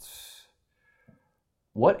about,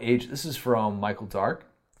 what age, this is from Michael Dark,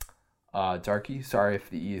 Darky, sorry if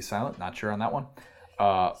the E is silent, not sure on that one.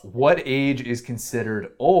 What age is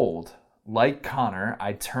considered old? Like Connor,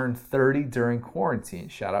 I turned 30 during quarantine.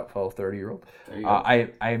 Shout out, fellow 30-year-old. I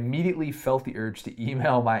immediately felt the urge to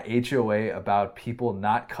email my HOA about people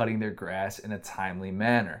not cutting their grass in a timely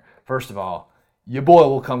manner. First of all, your boy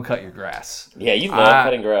will come cut your grass. Yeah, you love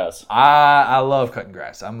cutting grass. I love cutting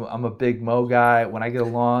grass. I'm a big mow guy. When I get a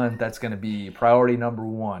lawn, that's going to be priority number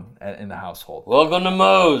one in the household. Welcome to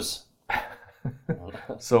Mows.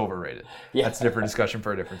 So overrated. Yeah. That's a different discussion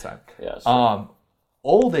for a different time. Yeah, sure.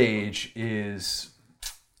 Old age is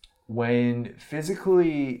when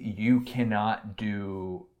physically you cannot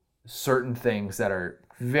do certain things that are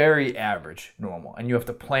very average, normal, and you have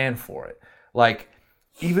to plan for it. Like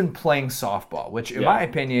even playing softball, which in my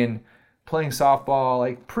opinion, playing softball,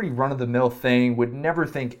 like pretty run-of-the-mill thing, would never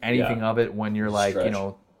think anything of it when you're like,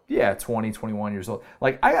 Stretch. 20, 21 years old.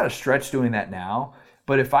 Like I got to stretch doing that now,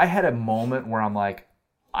 but if I had a moment where I'm like,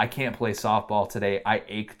 I can't play softball today, I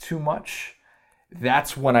ache too much,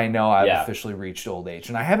 that's when I know I've officially reached old age.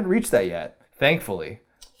 And I haven't reached that yet, thankfully,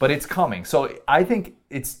 but it's coming. So I think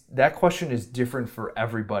that question is different for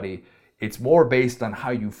everybody. It's more based on how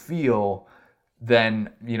you feel than,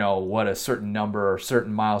 what a certain number or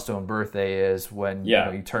certain milestone birthday is when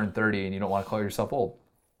you turn 30 and you don't want to call yourself old.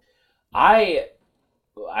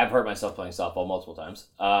 I've hurt myself playing softball multiple times.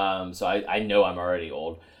 So I know I'm already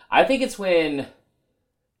old. I think it's when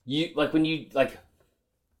you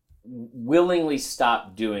willingly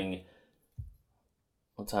stop doing,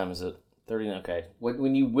 what time is it? 30, okay.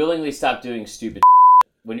 When you willingly stop doing stupid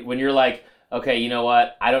when you're like, okay, you know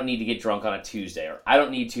what? I don't need to get drunk on a Tuesday, or I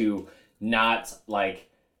don't need to not like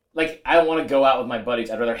I don't want to go out with my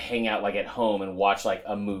buddies. I'd rather hang out like at home and watch like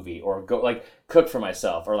a movie, or go like cook for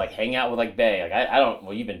myself, or like hang out with like Bae. Like I don't.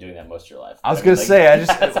 Well, you've been doing that most of your life. I was gonna say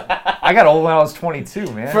I got old when I was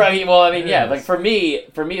 22, man. Like for me,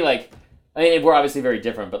 like we're obviously very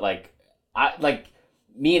different, but like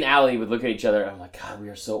me and Allie would look at each other and I'm like, God, we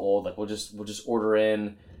are so old. Like we'll just order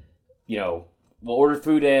in, we'll order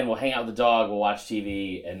food in, we'll hang out with the dog, we'll watch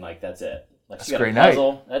TV, and like that's it. Like that's a great night.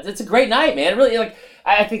 It's a great night, man. Really, like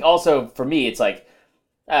I think also for me, it's like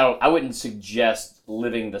I wouldn't suggest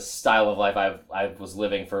living the style of life I was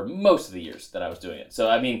living for most of the years that I was doing it. So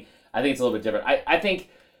I mean, I think it's a little bit different. I think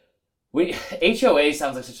HOA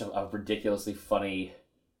sounds like such a ridiculously funny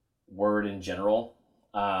word in general.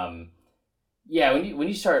 When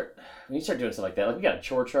you start doing stuff like that, like we got a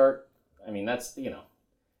chore chart. I mean, that's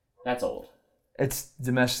that's old. It's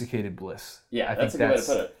domesticated bliss. Yeah, that's a good way to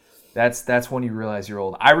put it. That's when you realize you're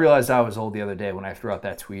old. I realized I was old the other day when I threw out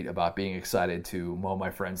that tweet about being excited to mow my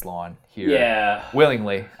friend's lawn here. Yeah.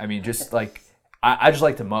 Willingly. I mean, just like I just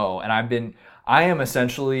like to mow, and I am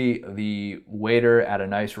essentially the waiter at a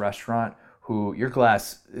nice restaurant who your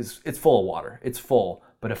glass it's full of water. It's full.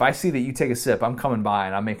 But if I see that you take a sip, I'm coming by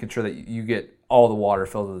and I'm making sure that you get all the water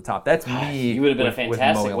filled to the top. That's me. You would have been a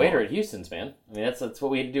fantastic waiter at Houston's, man. I mean, that's what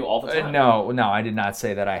we had to do all the time. No, I did not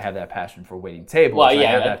say that I have that passion for waiting tables. Well, yeah,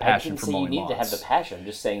 I have that passion for mowing lawns. You need to have the passion. I'm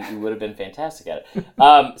just saying you would have been fantastic at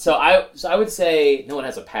it. So I would say no one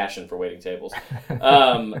has a passion for waiting tables.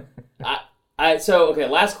 Okay,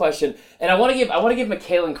 last question, and I want to give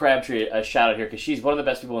McKaylin Crabtree a shout out here because she's one of the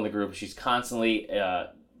best people in the group. She's constantly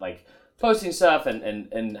like posting stuff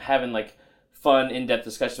and having like fun, in-depth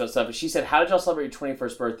discussions about stuff. But she said, "How did y'all celebrate your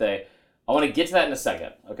 21st birthday?" I want to get to that in a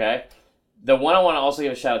second. Okay, the one I want to also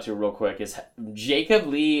give a shout out to real quick is Jacob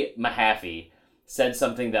Lee Mahaffey said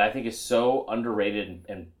something that I think is so underrated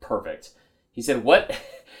and perfect. He said,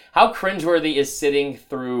 How cringeworthy is sitting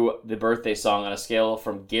through the birthday song on a scale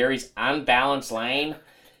from Gary's Unbalanced Lane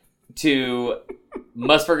to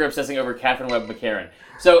Musburger obsessing over Catherine Webb McCarran?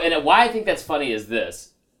 So, and why I think that's funny is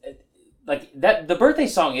this. Like, that the birthday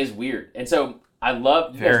song is weird. And so, I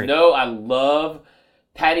love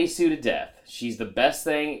Patty Sue to death. She's the best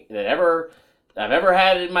thing that I've ever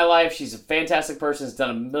had in my life. She's a fantastic person. Has done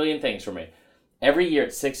a million things for me. Every year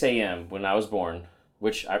at 6 a.m. when I was born,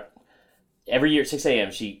 every year at 6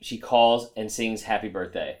 a.m., she calls and sings happy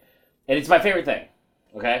birthday. And it's my favorite thing,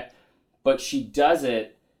 okay? But she does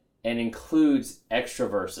it and includes extra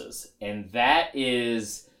verses. And that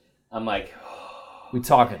is, I'm like... We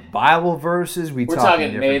talking Bible verses? We're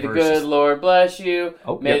talking May the verses. Good Lord bless you.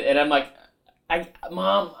 Oh, yep. And I'm like,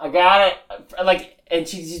 Mom, I got it. Like, and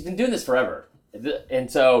she's been doing this forever. And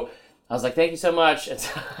so... I was like, thank you so much. And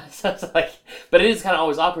so I was like, but it is kind of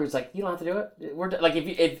always awkward. It's like, you don't have to do it. We're like,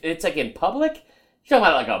 if it's like in public, you're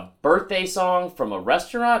talking about like a birthday song from a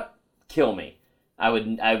restaurant, kill me. I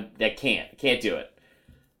can't do it.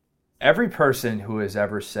 Every person who has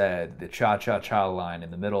ever said the cha-cha-cha line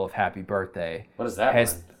in the middle of happy birthday. What is that line?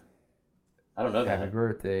 I don't know that. Happy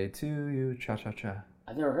birthday to you, cha-cha-cha.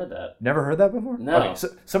 I've never heard that. Never heard that before? No. Okay, so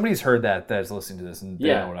somebody's heard that is listening to this and they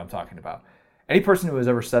know what I'm talking about. Any person who has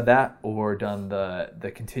ever said that or done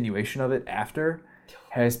the continuation of it after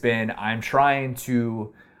has been, I'm trying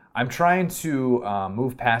to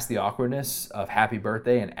move past the awkwardness of happy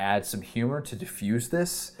birthday and add some humor to diffuse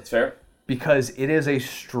this. That's fair. Because it is a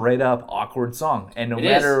straight up awkward song. And no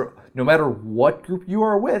matter what group you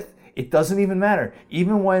are with, it doesn't even matter.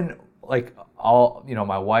 Even when like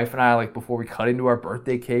my wife and I, like before we cut into our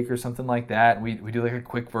birthday cake or something like that, we do like a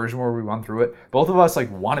quick version where we run through it. Both of us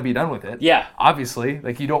like want to be done with it. Yeah. Obviously,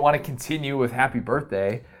 like you don't want to continue with happy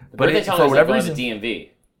birthday. But for whatever reason, DMV.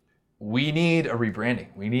 We need a rebranding.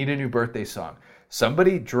 We need a new birthday song.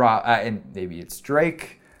 Somebody drop, and maybe it's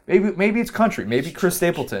Drake. Maybe it's country. Maybe Chris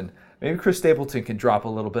Stapleton. Maybe Chris Stapleton can drop a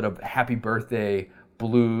little bit of happy birthday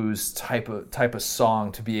blues type of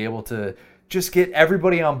song to be able to just get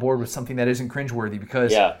everybody on board with something that isn't cringeworthy.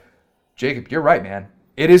 Because, Jacob, you're right, man.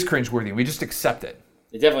 It is cringeworthy. We just accept it.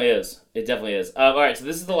 It definitely is. All right, so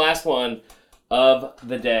this is the last one of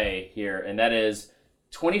the day here, and that is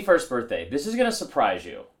 21st birthday. This is going to surprise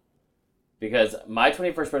you because my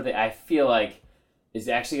 21st birthday, I feel like, is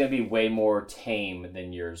actually going to be way more tame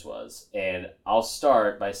than yours was. And I'll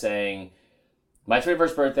start by saying my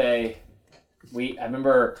 21st birthday, I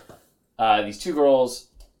remember these two girls,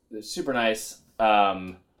 they're super nice,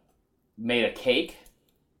 made a cake,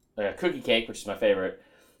 like a cookie cake, which is my favorite.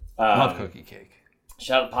 Love cookie cake.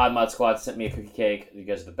 Shout out Pod Mod Squad, sent me a cookie cake. You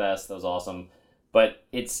guys are the best. That was awesome. But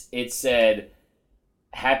it said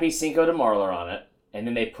Happy Cinco de Marler on it. And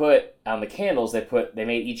then they put, on the candles, they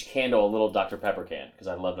made each candle a little Dr. Pepper can, because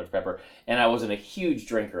I love Dr. Pepper. And I wasn't a huge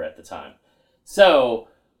drinker at the time. So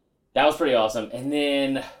that was pretty awesome. And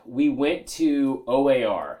then we went to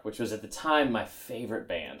OAR, which was at the time my favorite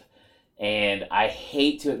band. And I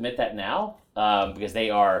hate to admit that now, because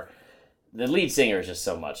the lead singer is just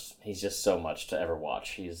so much. He's just so much to ever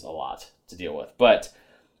watch. He's a lot to deal with. But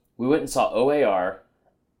we went and saw OAR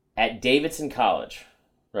at Davidson College,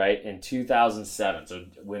 right, in 2007. So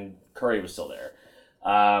when Curry was still there,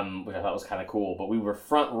 which I thought was kind of cool. But we were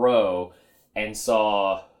front row and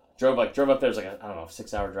drove up there. It was like a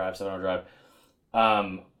 6-hour drive, 7-hour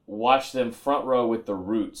drive. Watched them front row with the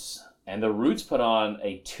Roots. And the Roots put on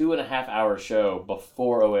a 2.5-hour show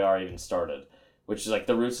before OAR even started, which is like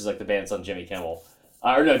the Roots is like the band's on Jimmy Fallon.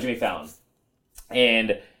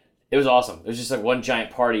 And it was awesome. It was just like one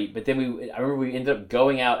giant party. But then I remember we ended up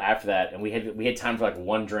going out after that, and we had time for like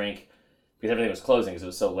one drink because everything was closing because it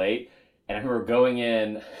was so late. And I remember going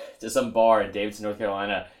in to some bar in Davidson, North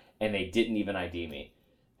Carolina, and they didn't even ID me.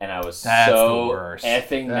 And I was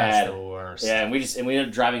effing mad. That's the worst. Yeah, and we ended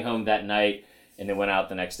up driving home that night, and then went out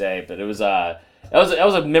the next day. But it was that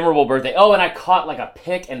was a memorable birthday. Oh, and I caught like a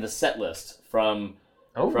pick and the set list from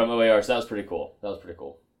OAR, so that was pretty cool.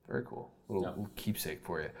 Very cool. Little keepsake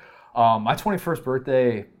for you. My 21st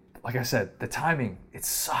birthday, like I said, the timing, it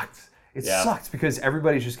sucked. It sucked because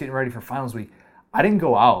everybody's just getting ready for finals week. I didn't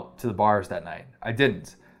go out to the bars that night. I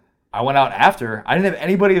didn't. I went out after. I didn't have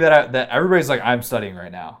anybody that everybody's like, I'm studying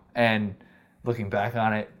right now. And looking back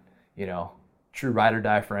on it, true ride or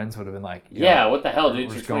die friends would have been like, what the hell,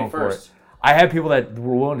 dude? You're 21st. I had people that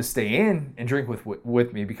were willing to stay in and drink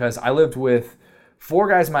with me because I lived with 4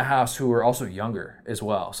 guys in my house who were also younger as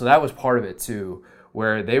well. So that was part of it too,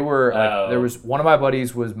 where they were, there was one of my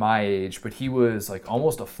buddies was my age, but he was like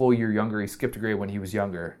almost a full year younger. He skipped a grade when he was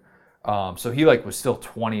younger. So he like was still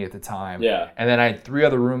 20 at the time. Yeah. And then I had 3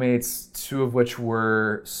 other roommates, two of which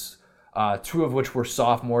were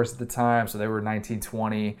sophomores at the time. So they were 19,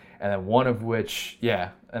 20. And then one of which,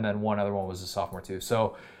 and then one other one was a sophomore too.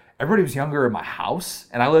 So everybody was younger in my house.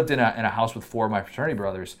 And I lived in a house with 4 of my fraternity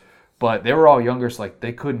brothers, but they were all younger. So like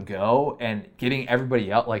they couldn't go, and getting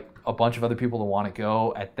everybody out, like a bunch of other people to want to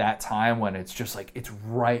go at that time when it's just like, it's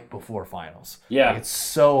right before finals. Yeah. Like, it's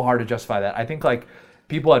so hard to justify that. I think like,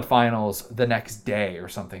 people had finals the next day or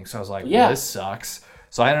something. So I was like, well, this sucks.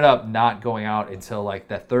 So I ended up not going out until like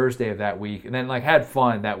that Thursday of that week, and then like had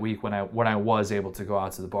fun that week when I was able to go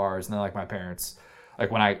out to the bars. And then like my parents,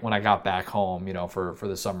 like when I got back home, for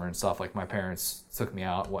the summer and stuff, like my parents took me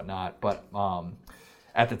out and whatnot. But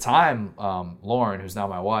at the time, Lauren, who's now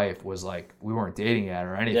my wife, was like, we weren't dating yet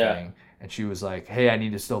or anything. Yeah. And she was like, hey, I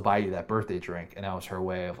need to still buy you that birthday drink. And that was her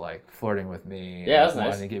way of like flirting with me. Yeah, that's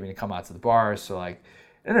nice. And get me to come out to the bars. So like,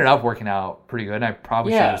 it ended up working out pretty good. And I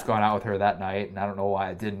probably should have just gone out with her that night. And I don't know why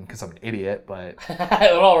I didn't, because I'm an idiot. But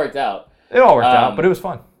it all worked out. It all worked out, but it was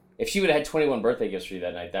fun. If she would have had 21 birthday gifts for you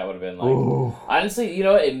that night, that would have been like, honestly,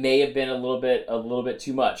 it may have been a little bit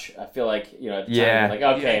too much. I feel like, at the time, like,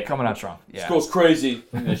 okay, coming out strong. Yeah. School's crazy.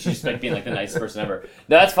 She's like being like the nicest person ever.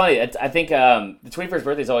 No, that's funny. I think the 21st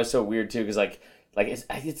birthday is always so weird too, because like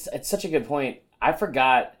it's such a good point. I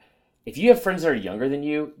forgot, if you have friends that are younger than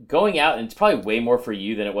you, going out, and it's probably way more for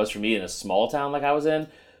you than it was for me in a small town like I was in.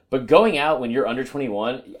 But going out when you're under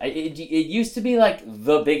 21, it used to be like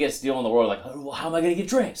the biggest deal in the world. Like, well, how am I going to get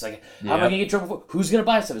drinks? Like, how am I going to get drunk before? Who's going to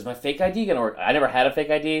buy stuff? Is my fake ID going to work? I never had a fake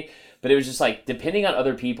ID, but it was just like, depending on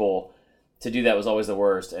other people, to do that was always the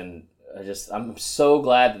worst. And I'm so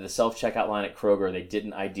glad that the self-checkout line at Kroger, they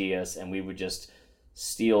didn't ID us, and we would just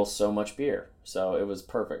steal so much beer. So it was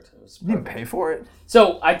perfect. You didn't pay for it?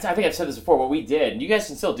 So I think I've said this before. What we did, and you guys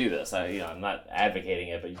can still do this. I'm not advocating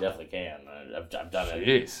it, but you definitely can. I've done it.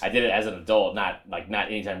 Jeez. I did it as an adult, not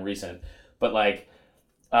anytime recent. But like,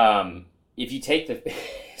 if you take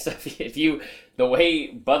the way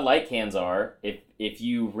Bud Light cans are, if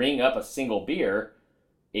you ring up a single beer,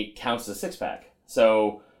 it counts as a 6-pack.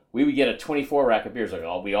 So we would get a 24 rack of beers, like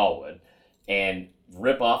we all would, and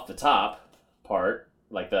rip off the top part,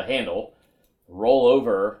 like the handle, roll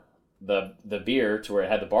over the beer to where it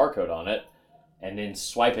had the barcode on it, and then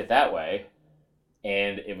swipe it that way,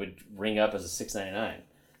 and it would ring up as a $6.99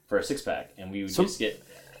 for a 6-pack, and we would just get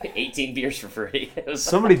 18 beers for free.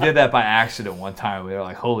 Somebody did that by accident one time. We were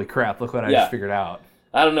like, holy crap, look what I just figured out.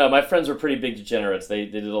 I don't know. My friends were pretty big degenerates. They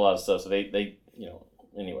did a lot of stuff, so they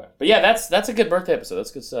anyway. But yeah, that's a good birthday episode.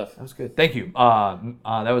 That's good stuff. That was good. Thank you.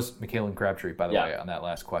 That was Michaela Crabtree, by the way, on that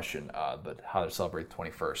last question, but how to celebrate the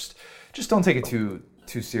 21st. Just don't take it too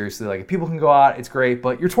seriously. Like, if people can go out, it's great,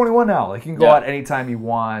 but you're 21 now. Like, you can go out anytime you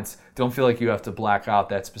want. Don't feel like you have to black out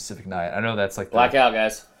that specific night. I know that's like blackout,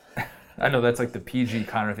 guys. I know that's like the PG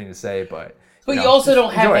kind of thing to say, but you also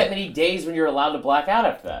don't have that many days when you're allowed to black out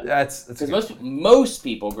after that. That's because most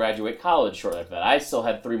people graduate college shortly after that. I still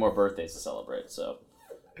had 3 more birthdays to celebrate, so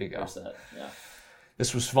there you go. That. Yeah.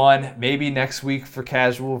 This was fun. Maybe next week for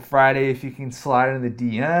Casual Friday, if you can slide in the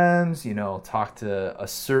DMs, talk to a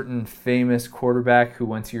certain famous quarterback who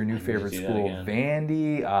went to your new favorite school,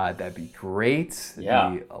 Vandy. That'd be great. It'd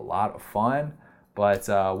be a lot of fun. But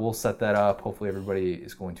we'll set that up. Hopefully everybody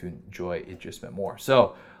is going to enjoy It Just Meant More.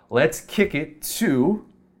 So let's kick it to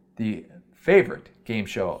the favorite game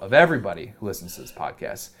show of everybody who listens to this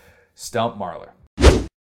podcast, Stump Marler.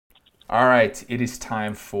 All right, it is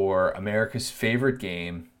time for America's favorite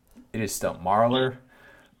game. It is Stump Marler.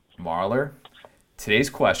 Marler, today's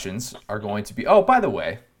questions are going to be... Oh, by the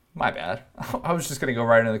way, my bad. I was just going to go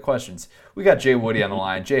right into the questions. We got Jay Woody on the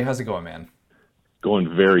line. Jay, how's it going, man?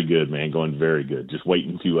 Going very good, man. Going very good. Just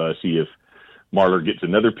waiting to see if Marler gets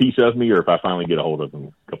another piece of me or if I finally get a hold of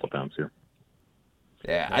him a couple of times here.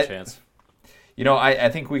 Yeah, no chance. I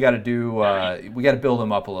think we got to build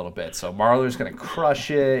him up a little bit. So Marler's going to crush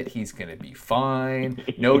it. He's going to be fine.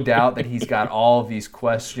 No doubt that he's got all of these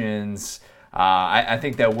questions I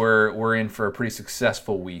think that we're in for a pretty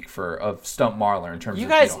successful week of Stump Marler in terms of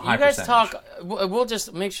high you guys percentage. talk. We'll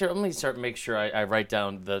just make sure. Let me make sure I write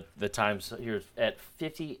down the times here at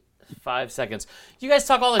 55 seconds. You guys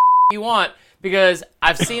talk all the you want because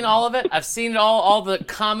I've seen all of it. I've seen all the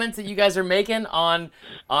comments that you guys are making on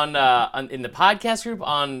in the podcast group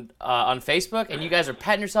on Facebook, and you guys are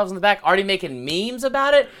patting yourselves on the back, already making memes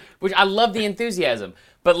about it, which I love the enthusiasm.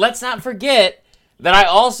 But let's not forget that I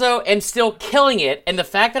also am still killing it, and the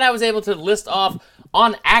fact that I was able to list off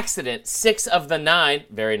on accident 6 of the 9,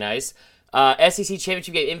 very nice, SEC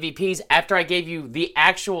Championship Game MVPs after I gave you the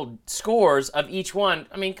actual scores of each one.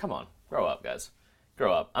 I mean, come on. Grow up, guys.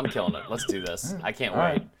 Grow up. I'm killing it. Let's do this. I can't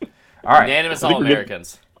wait. All right. Unanimous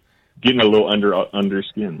All-Americans. Getting a little under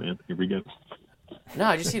skin, man. Here we go.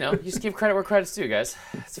 No, just give credit where credit's due, guys.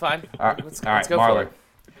 It's fine. All right, let's go Marler. For it.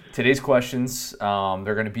 Today's questions,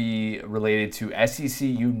 they're going to be related to SEC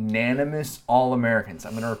Unanimous All-Americans.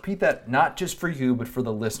 I'm going to repeat that not just for you, but for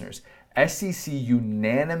the listeners. SEC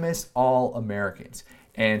Unanimous All-Americans.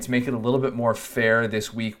 And to make it a little bit more fair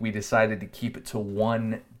this week, we decided to keep it to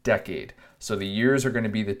 1 decade. So the years are going to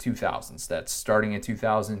be the 2000s. That's starting in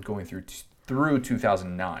 2000, going through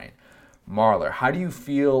 2009. Marler, how do you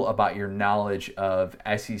feel about your knowledge of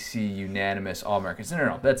SEC Unanimous All-Americans?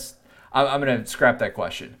 No. I'm going to scrap that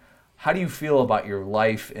question. How do you feel about your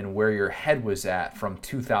life and where your head was at from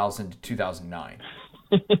 2000 to 2009?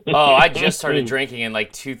 Oh, I just started drinking in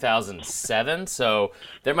like 2007, so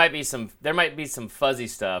there might be some fuzzy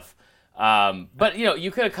stuff. But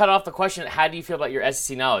you could have cut off the question. How do you feel about your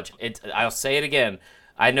SEC knowledge? I'll say it again.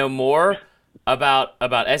 I know more about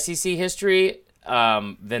SEC history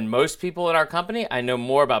than most people in our company. I know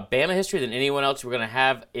more about Bama history than anyone else we're going to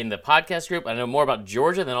have in the podcast group. I know more about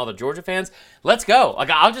Georgia than all the Georgia fans. Let's go.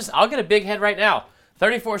 I'll get a big head right now.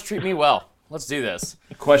 34th treat me well. Let's do this.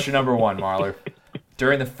 Question number 1, Marler.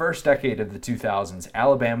 During the first decade of the 2000s,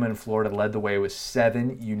 Alabama and Florida led the way with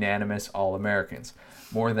 7 unanimous All-Americans,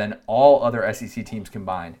 more than all other SEC teams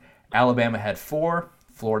combined. Alabama had 4,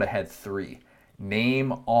 Florida had 3.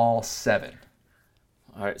 Name all 7.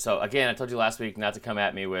 All right, so again, I told you last week not to come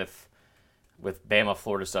at me with Bama,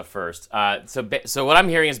 Florida stuff first. So what I'm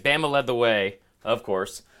hearing is Bama led the way, of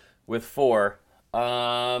course, with 4.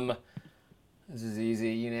 This is easy,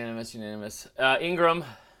 unanimous. Ingram,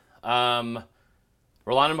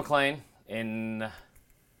 Rolando McClain, and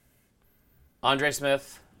Andre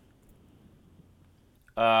Smith.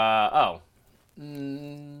 I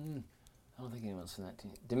don't think anyone's from that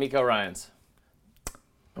team. D'Amico Ryans.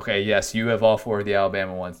 Okay, yes, you have all 4 of the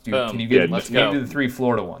Alabama ones. Can you do the 3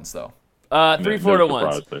 Florida ones, though? 3 Florida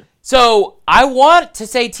ones. So I want to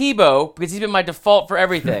say Tebow because he's been my default for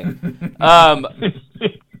everything.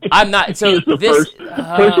 I'm not. So Percy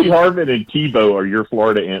Harvin and Tebow are your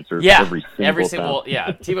Florida answers. Yeah, every single time.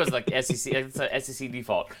 Yeah, Tebow's like SEC. It's a SEC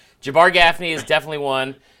default. Jabbar Gaffney is definitely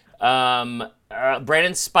one.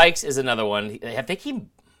 Brandon Spikes is another one. I think he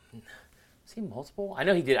multiple. I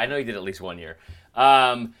know he did at least 1 year.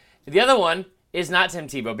 The other one is not Tim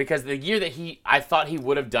Tebow because the year that I thought he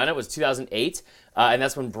would have done it was 2008, and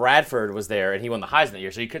that's when Bradford was there and he won the Heisman that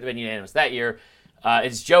year, so he couldn't have been unanimous that year.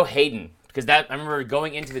 It's Joe Hayden because I remember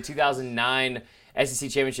going into the 2009 SEC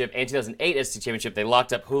Championship and 2008 SEC Championship, they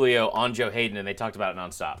locked up Julio on Joe Hayden and they talked about it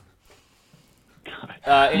nonstop.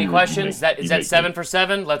 Any questions? Is that 7 for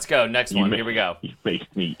 7? Let's go. Next one. Here we go. You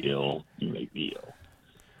make me ill.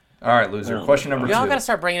 All right, loser. Question number 2. Y'all got to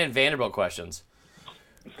start bringing in Vanderbilt questions.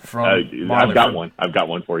 I've got one. I've got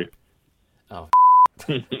one for you. Oh.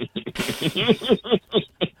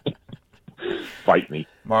 Fight me.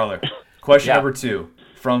 Marler. Question number 2.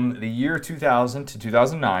 From the year 2000 to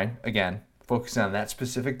 2009, again, focusing on that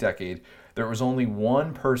specific decade, there was only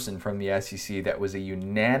one person from the SEC that was a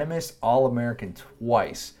unanimous All-American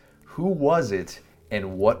twice. Who was it,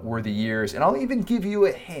 and what were the years? And I'll even give you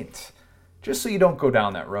a hint, just so you don't go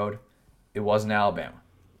down that road. It wasn't Alabama.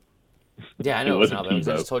 Yeah, I know it wasn't Alabama. I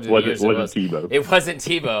just told you it wasn't Tebow. It wasn't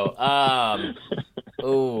Tebow.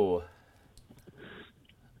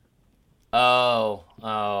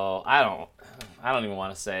 I don't even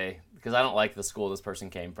want to say because I don't like the school this person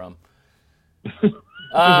came from.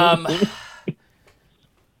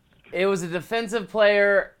 It was a defensive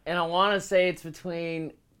player, and I want to say it's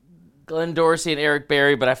between Glenn Dorsey and Eric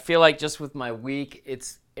Berry, but I feel like just with my week,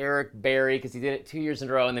 it's Eric Berry because he did it 2 years in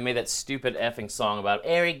a row, and they made that stupid effing song about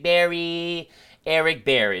Eric Berry. Eric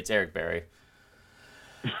Berry. It's Eric Berry.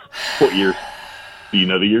 What years? Do you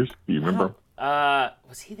know the years? Do you remember?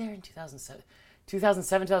 Was he there in 2007?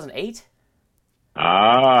 2007, 2008?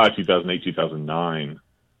 2008, 2009.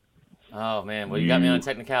 Oh man, well you got me on a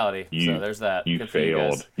technicality, so there's that. You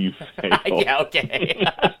failed. You failed. Yeah, okay.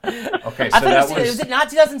 Okay, so that was it not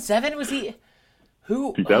 2007? Was he?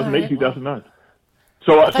 Who? 2008, 2009.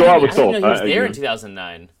 So I was told. I didn't know he was there in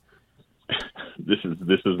 2009. This is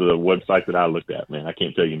the website that I looked at, man. I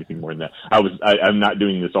can't tell you anything more than that. I'm not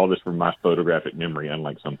doing all this from my photographic memory,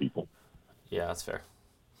 unlike some people. Yeah, that's fair.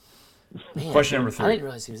 Man, Question number 3. I didn't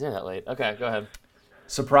realize he was there that late. Okay, go ahead.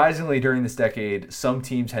 Surprisingly, during this decade, some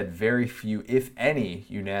teams had very few, if any,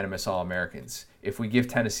 unanimous All-Americans. If we give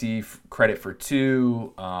Tennessee credit for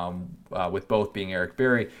 2, with both being Eric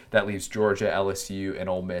Berry, that leaves Georgia, LSU, and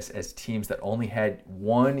Ole Miss as teams that only had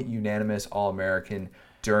 1 unanimous All-American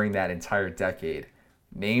during that entire decade.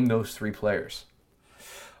 Name those 3 players.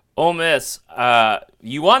 Ole Miss.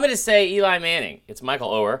 You want me to say Eli Manning? It's Michael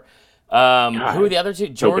Oher. Who are the other 2?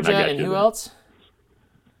 Georgia and who else?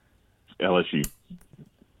 LSU.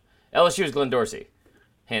 LSU is Glenn Dorsey.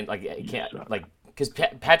 And because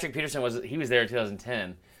Patrick Peterson was there in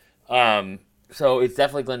 2010. So it's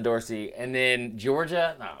definitely Glenn Dorsey. And then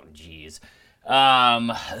Georgia. Oh, jeez.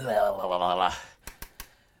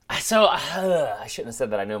 So I shouldn't have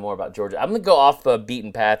said that I know more about Georgia. I'm gonna go off the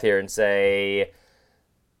beaten path here and say.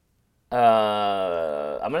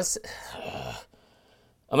 I'm gonna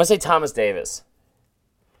say Thomas Davis.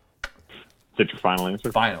 Is that your final answer?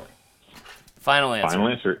 Finally. Final answer. Final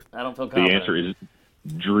answer. I don't feel confident. The answer is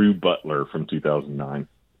Drew Butler from 2009.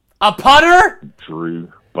 A punter?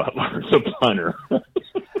 Drew Butler is a punter.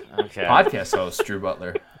 Okay. Podcast host, Drew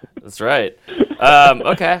Butler. That's right.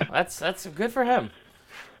 Okay, that's good for him.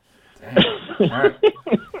 Damn. All right.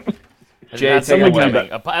 Jay, take it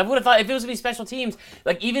away. I would have thought if it was going to be special teams,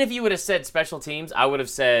 like even if you would have said special teams, I would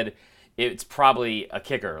have said it's probably a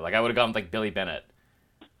kicker. Like I would have gone with like Billy Bennett.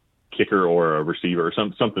 Kicker or a receiver or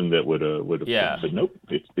something that would have. Yeah. But nope,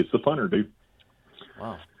 it's the punter, dude.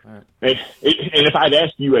 Wow. All right. And if I'd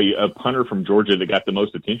asked you a punter from Georgia that got the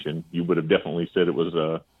most attention, you would have definitely said it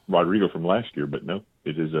was Rodrigo from last year. But no,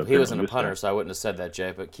 it is. He wasn't a punter, so I wouldn't have said that,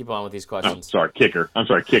 Jay. But keep on with these questions. Kicker. I'm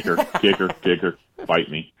sorry, kicker. Kicker. Fight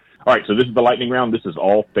me. All right, so this is the lightning round. This is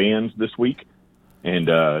all fans this week. And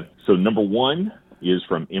so number 1 is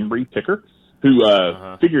from Embry Picker, who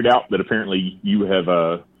figured out that apparently you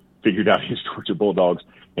have figured out his Georgia Bulldogs.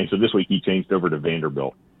 And so this week he changed over to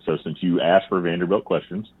Vanderbilt. So since you asked for Vanderbilt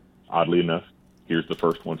questions, oddly enough, here's the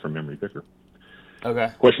first one from Embry Picker.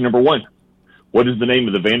 Okay. Question number 1. What is the name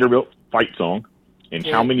of the Vanderbilt fight song? And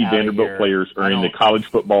how many Vanderbilt players are in the College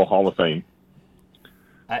Football Hall of Fame?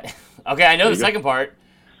 I know the second part.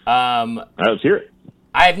 Let's hear it.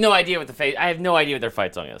 I have no idea what their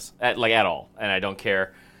fight song is, at all, and I don't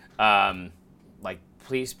care.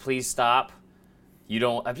 Please stop. You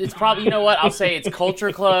don't. It's probably, you know what? I'll say it's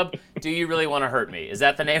Culture Club. Do you really want to hurt me? Is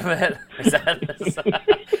that the name of it? Is that?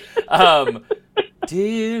 Do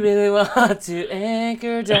you really want to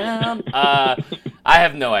anchor down? I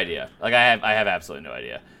have no idea. I have absolutely no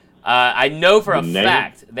idea. I know for a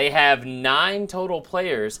fact they have 9 total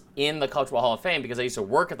players in the College Football Hall of Fame because I used to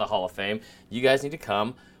work at the Hall of Fame. You guys need to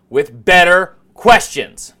come with better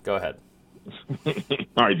questions. Go ahead.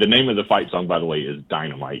 All right. The name of the fight song, by the way, is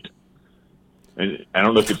Dynamite. And I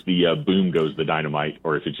don't know if it's the Boom Goes the Dynamite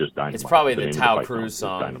or if it's just Dynamite. It's probably the Tao Cruz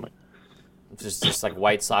song. Dynamite. Just like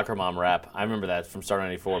white soccer mom rap. I remember that from Star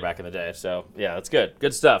 94 back in the day. So, yeah, that's good.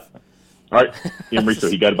 Good stuff. All right. Emery, so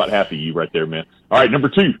he got about half of you right there, man. All right, number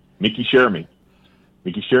 2, Mickey Sheremy.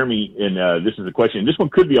 Mickey Sheremy, and this is a question. This one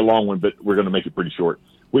could be a long one, but we're going to make it pretty short.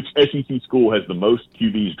 Which SEC school has the most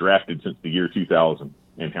QBs drafted since the year 2000,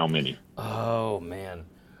 and how many? Oh, man.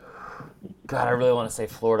 God, I really want to say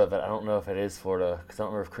Florida, but I don't know if it is Florida because I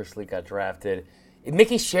don't remember if Chris Lee got drafted.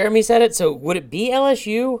 Mickey Sheremy said it, so would it be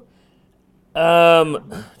LSU?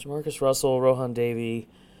 Jamarcus Russell, Rohan Davey,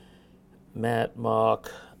 Matt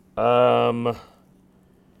Mock. Who's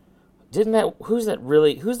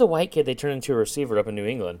the white kid they turned into a receiver up in New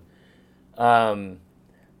England? Danny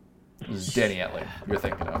Etling, you're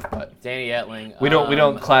thinking of, but Danny Etling. We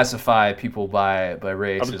don't classify people by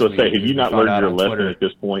race. I was going to say, have you not learned your lesson Twitter at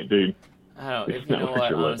this point, dude? I don't. If you know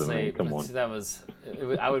what, honestly,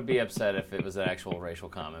 I would be upset if it was an actual racial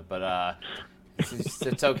comment, but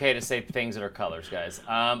it's okay to say things that are colors, guys.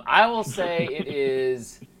 I will say it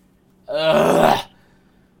is. Oh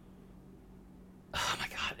my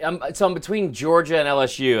God! So I'm between Georgia and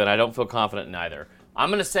LSU, and I don't feel confident in either. I'm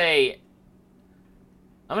gonna say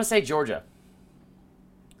Georgia.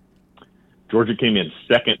 Georgia came in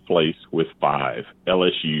second place with 5.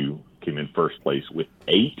 LSU came in first place with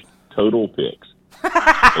 8 total picks. 8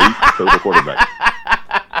 total quarterbacks.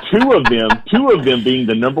 Two of them being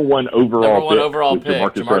the number 1 overall pick,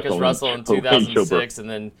 Jamarcus Russell in 2006, and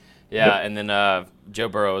then Yeah, and then Joe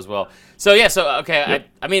Burrow as well. So okay. Yep.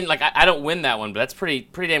 I mean, like I don't win that one, but that's pretty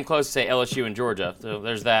damn close to say LSU and Georgia. So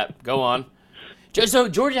there's that. Go on. So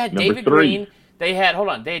Georgia had David Green. They had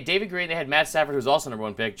David Green. They had Matt Stafford, who was also number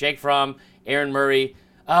 1 pick. Jake Fromm, Aaron Murray.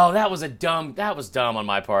 Oh, that was dumb on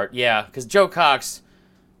my part. Yeah, because Joe Cox,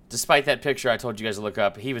 despite that picture I told you guys to look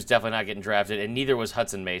up, he was definitely not getting drafted, and neither was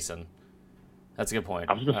Hudson Mason. That's a good point.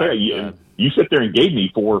 I was going to say, you sit there and gave me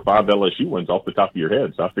 4 or 5 LSU ones off the top of your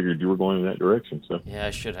head, so I figured you were going in that direction. So yeah,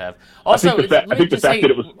 I should have. Also, I think the fact that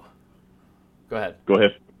it was. Go ahead. Go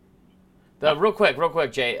ahead. Real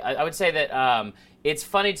quick, Jay. I would say that it's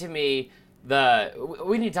funny to me.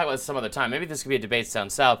 We need to talk about this some other time. Maybe this could be a debate down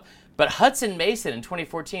south. But Hudson Mason in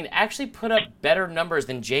 2014 actually put up better numbers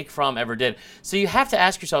than Jake Fromm ever did. So you have to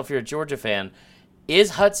ask yourself, if you're a Georgia fan, is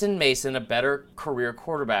Hudson Mason a better career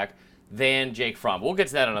quarterback than Jake Fromm? We'll get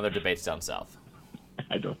to that on other debates down south.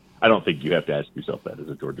 I don't think you have to ask yourself that as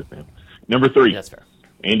a Georgia fan. Number 3. That's fair.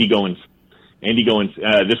 Andy Goins.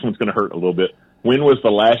 This one's going to hurt a little bit. When was the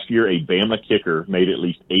last year a Bama kicker made at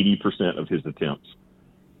least 80% of his attempts?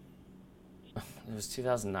 It was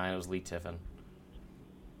 2009. It was Lee Tiffin.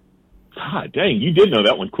 God dang, you did know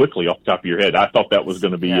that one quickly off the top of your head. I thought that was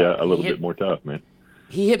going to be a little bit more tough, man.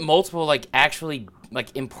 He hit multiple, actually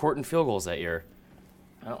important field goals that year.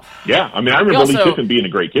 Yeah, I mean, I remember Lee Tiffin being a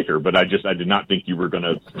great kicker, but I did not think you were going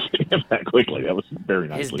to get him that quickly. That was very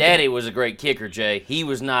nice. His daddy was a great kicker, Jay. He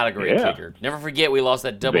was not a great kicker. Never forget, we lost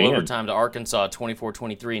that double overtime to Arkansas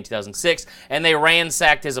 24-23 in 2006, and they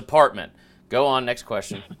ransacked his apartment. Go on, next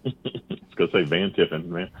question. I was going to say Van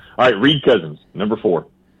Tiffin, man. All right, Reed Cousins, number 4.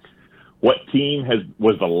 What team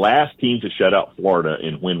was the last team to shut out Florida,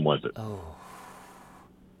 and when was it? Oh,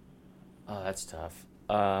 that's tough.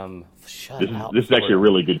 This is actually a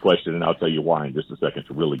really good question, and I'll tell you why in just a second.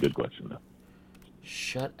 It's a really good question, though.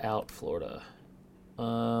 Shut out Florida.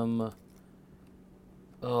 Can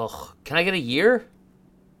I get a year?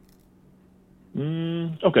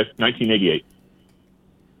 Okay, 1988.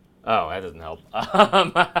 Oh, that doesn't help.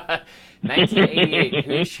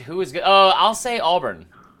 1988. Who was good? Oh, I'll say Auburn.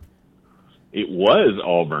 It was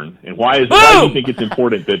Auburn. And why do you think it's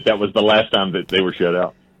important that was the last time that they were shut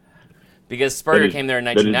out? Because Spurrier came there in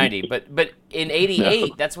 1990. But in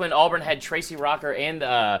 88, that's when Auburn had Tracy Rocker and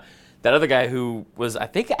that other guy who was, I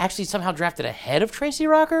think, actually somehow drafted ahead of Tracy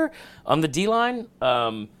Rocker on the D-line.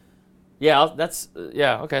 Okay,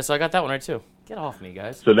 so I got that one right, too. Get off me,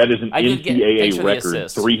 guys. So that is an NCAA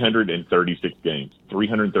record, 336 games.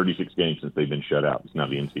 336 games since they've been shut out. It's not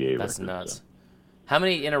the NCAA record. That's nuts. So. How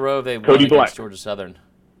many in a row have they won against Georgia Southern?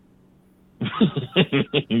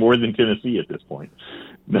 More than Tennessee at this point.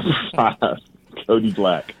 Number 5, Cody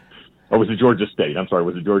Black. Or was it Georgia State? I'm sorry,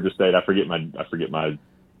 was it Georgia State? I forget my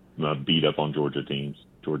beat up on Georgia teams.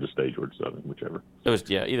 Georgia State, Georgia Southern, whichever. It was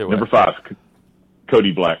either way. Number 5,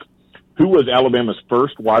 Cody Black. Who was Alabama's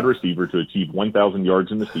first wide receiver to achieve 1,000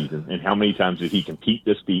 yards in the season, and how many times did he compete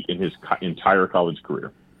this feat in his entire college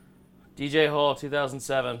career? DJ Hall,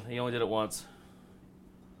 2007. He only did it once.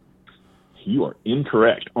 You are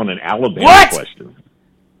incorrect on an Alabama question.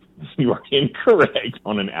 You are incorrect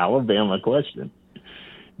on an Alabama question.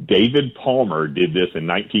 David Palmer did this in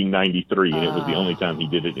 1993, and it was the only time he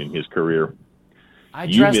did it in his career. I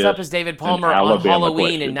dressed up as David Palmer on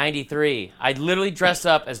Halloween in 93. I literally dressed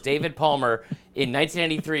up as David Palmer in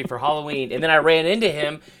 1993 for Halloween, and then I ran into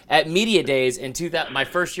him at Media Days in 2000. My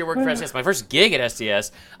first year working for STS, my first gig at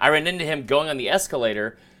STS. I ran into him going on the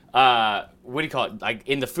escalator. What do you call it? Like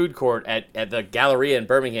in the food court at the Galleria in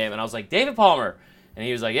Birmingham, and I was like, David Palmer. And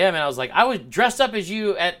he was like, yeah, man. I was like, I was dressed up as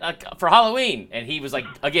you for Halloween. And he was like,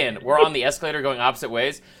 again, we're on the escalator going opposite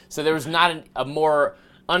ways. So there was not a more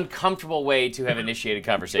uncomfortable way to have initiated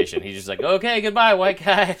conversation. He's just like, okay, goodbye, white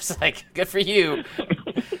guy. It's like, good for you.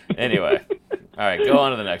 Anyway. All right, go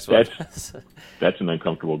on to the next one. That's an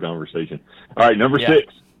uncomfortable conversation. All right, number 6,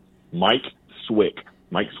 Mike Swick.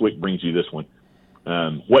 Mike Swick brings you this one.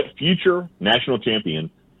 What future national champion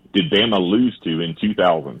did Bama lose to in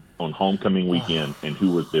 2000 on homecoming weekend, and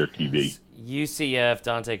who was their QB? UCF,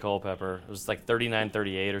 Dante Culpepper. It was like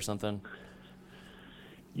 39-38 or something.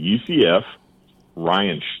 UCF,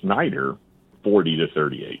 Ryan Schneider,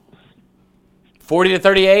 40-38.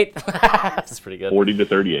 40-38? That's pretty good.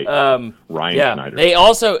 40-38. Ryan Schneider. They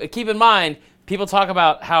also, keep in mind, people talk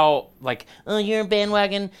about how, like, oh, you're a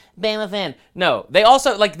bandwagon Bama fan. No, they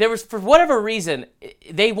also, like, there was, for whatever reason,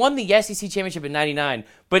 they won the SEC championship in 99,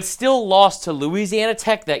 but still lost to Louisiana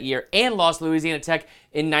Tech that year and lost Louisiana Tech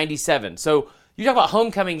in 97. So you talk about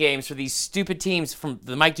homecoming games for these stupid teams from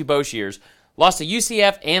the Mike DuBois years, lost to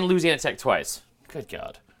UCF and Louisiana Tech twice. Good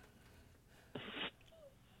God.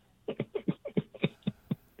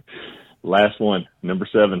 Last one, number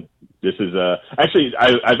 7. This is actually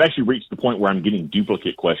I've actually reached the point where I'm getting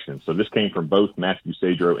duplicate questions. So this came from both Matthew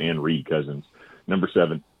Sadro and Reed Cousins. Number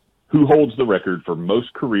 7, who holds the record for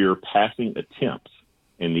most career passing attempts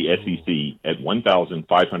in the SEC at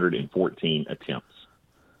 1,514 attempts?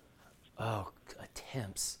 Oh,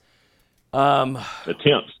 attempts.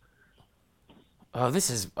 Attempts. Oh, this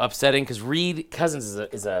is upsetting because Reed Cousins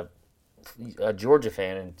is a Georgia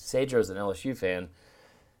fan and Sadro's an LSU fan.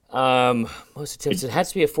 Most attempts. It has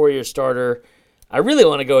to be a 4-year starter. I really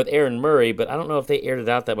want to go with Aaron Murray, but I don't know if they aired it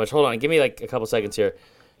out that much. Hold on, give me like a couple seconds here.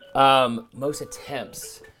 Most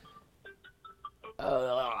attempts.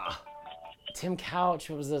 Tim Couch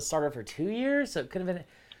was the starter for 2 years, so it could have been.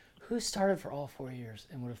 Who started for all 4 years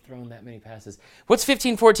and would have thrown that many passes? What's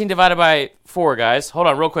 1514 divided by 4, guys? Hold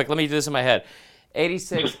on, real quick. Let me do this in my head.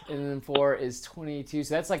 86 and then 4 is 22,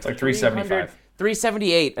 so that's like 375.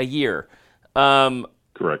 378 a year.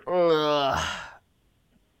 Correct.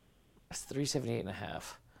 That's 378 and a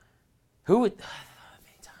half. Who would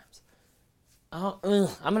many times?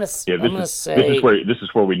 I'm gonna say this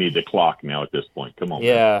is where we need the clock now at this point. Come on.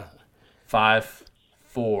 Yeah. 5,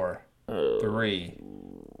 4, 3,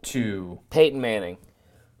 2. Peyton Manning.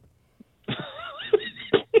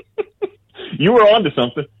 You were on to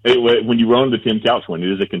something when you were on the Tim Couch one.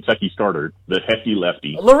 It is a Kentucky starter, the hefty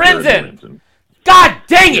lefty. Lorenzen. God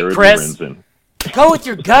dang it, Chris. Lorenzen. Go with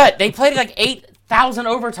your gut. They played like 8,000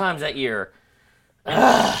 overtimes that year.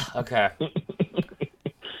 Okay.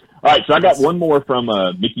 All right, so I got one more from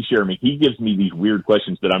Mickey Sherman. He gives me these weird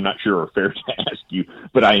questions that I'm not sure are fair to ask you,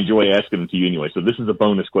 but I enjoy asking them to you anyway. So this is a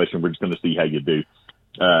bonus question. We're just going to see how you do.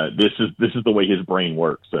 This is the way his brain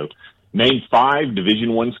works. So name 5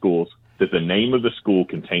 Division I schools that the name of the school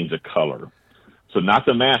contains a color. So not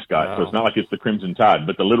the mascot, so it's not like it's the Crimson Tide,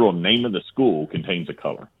 but the literal name of the school contains a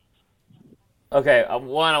color. Okay,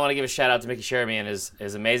 one, I want to give a shout-out to Mickey Sherman and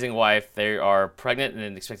his amazing wife. They are pregnant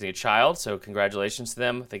and expecting a child, so congratulations to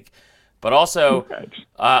them. But also,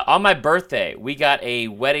 on my birthday, we got a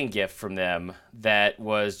wedding gift from them that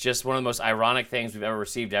was just one of the most ironic things we've ever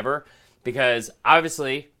received ever, because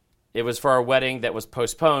obviously it was for our wedding that was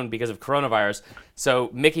postponed because of coronavirus. So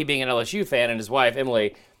Mickey, being an LSU fan, and his wife,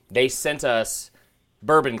 Emily, they sent us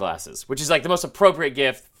bourbon glasses, which is like the most appropriate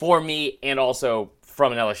gift for me and also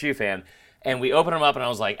from an LSU fan. And we opened them up, and I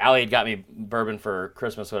was like, Allie had got me bourbon for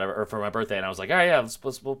Christmas, whatever, or for my birthday, and I was like, all right, yeah,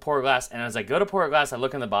 we'll pour a glass. And as I go to pour a glass, I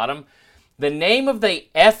look in the bottom. The name of the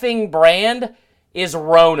effing brand is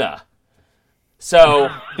Rona. So,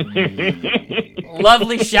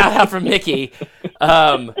 lovely shout out from Mickey.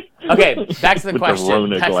 Okay, back to the question. The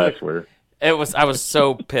Rona glassware. I was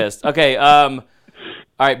so pissed. Okay, all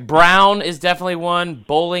right, Brown is definitely one.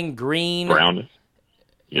 Bowling Green. Brown.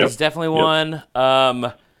 Yep. Is definitely one.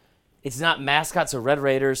 It's not mascot, so Red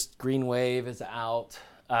Raiders. Green Wave is out.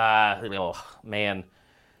 Man.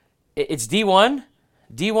 It's D1?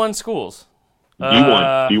 D1 schools.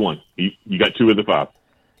 D1. You got 2 of the 5.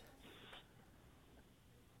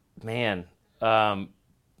 Man. Blue.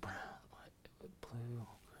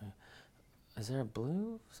 Is there a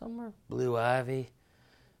blue somewhere? Blue Ivy.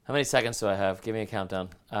 How many seconds do I have? Give me a countdown.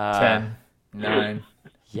 10, 9,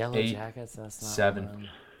 Yellow 8, Jackets. That's not 7, one.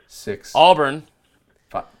 6. Auburn.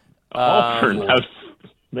 5. Auburn.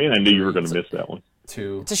 Man, I knew you were going to miss that one.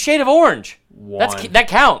 2. It's a shade of orange. 1. That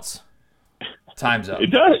counts. Time's up. It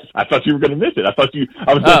does. I thought you were going to miss it. I was going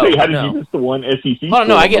to say, how did you miss the one SEC? Oh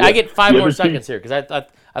no, I get 5 more seconds here because I thought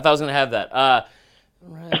I was going to have that.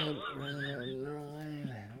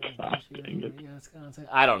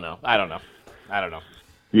 I don't know.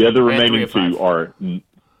 The other remaining 2 are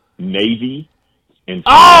Navy and Siena.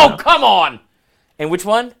 Oh, come on! And which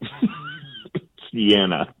one?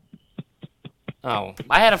 Siena. Oh,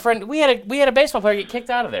 I had a friend. We had a baseball player get kicked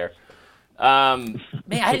out of there. Man,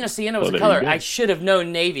 I didn't know Siena was a color. I should have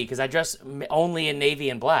known Navy because I dress only in navy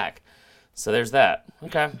and black. So there's that.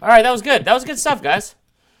 Okay, all right, that was good. That was good stuff, guys.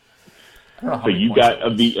 So you got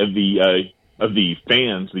of the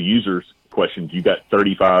fans, the users questions, you got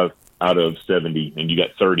 35 out of 70, and you got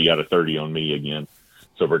 30 out of 30 on me again.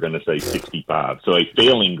 So we're going to say 65. So a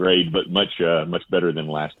failing grade, but much better than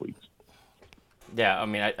last week's. Yeah, I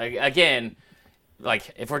mean, again,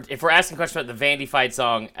 like if we're asking questions about the Vandy fight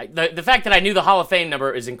song, the fact that I knew the Hall of Fame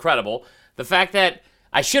number is incredible. The fact that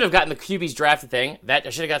I should have gotten the QB's drafted thing, that I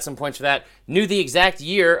should have got some points for that. Knew the exact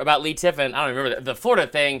year about Lee Tiffin. I don't remember the Florida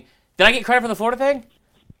thing. Did I get credit for the Florida thing?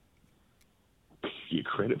 You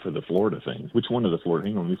credit for the Florida thing. Which one of the Florida?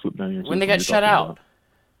 Hang on, let me flip down here. When they got shut out.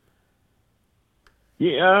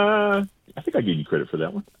 Yeah, I think I gave you credit for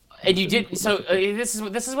that one. And you did. So this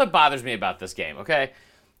is what bothers me about this game. Okay,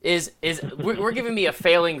 is we're giving me a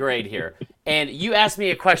failing grade here. And you asked me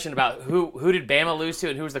a question about who did Bama lose to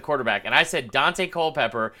and who was the quarterback. And I said Dante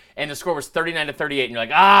Culpepper, and the score was 39-38. And you're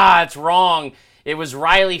like, it's wrong. It was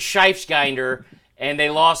Riley Scheifsginder, and they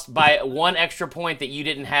lost by 1 extra point that you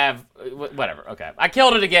didn't have. Whatever. Okay. I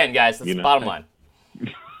killed it again, guys. That's the bottom line.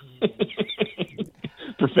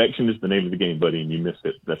 Perfection is the name of the game, buddy, and you missed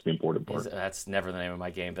it. That's the important part. That's never the name of my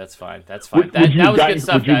game. That's fine. That was good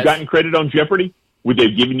stuff, Would you have gotten credit on Jeopardy? Would they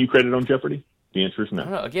have given you credit on Jeopardy? The answer is no. I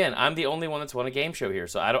don't know. Again, I'm the only one that's won a game show here,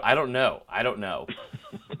 so I don't know.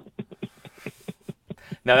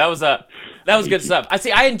 No, that was good stuff.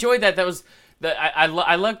 I enjoyed that. That was I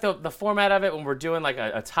liked the format of it when we're doing like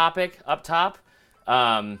a topic up top.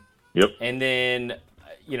 Yep. And then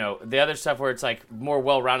the other stuff where it's like more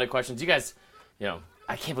well-rounded questions. You guys,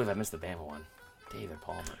 I can't believe I missed the Bama one. David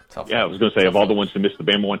Palmer. I was going to say, of all the ones to miss the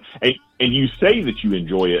Bama one, and you say that you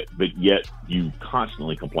enjoy it, but yet you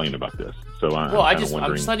constantly complain about this. So I'm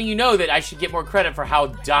just letting you know that I should get more credit for how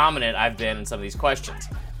dominant I've been in some of these questions.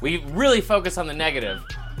 We really focus on the negative.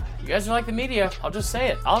 You guys are like the media. I'll just say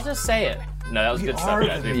it. No, that was good stuff,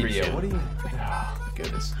 guys. We appreciate it. What are you? Oh,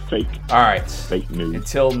 goodness. Fake. All right. Fake news.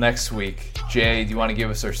 Until next week, Jay, do you want to give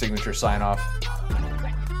us our signature sign off?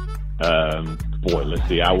 Let's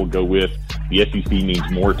see. I will go with the SEC means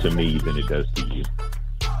more to me than it does to you.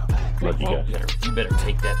 Love you guys. You better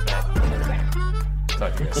take that back.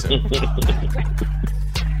 Talk to you guys soon.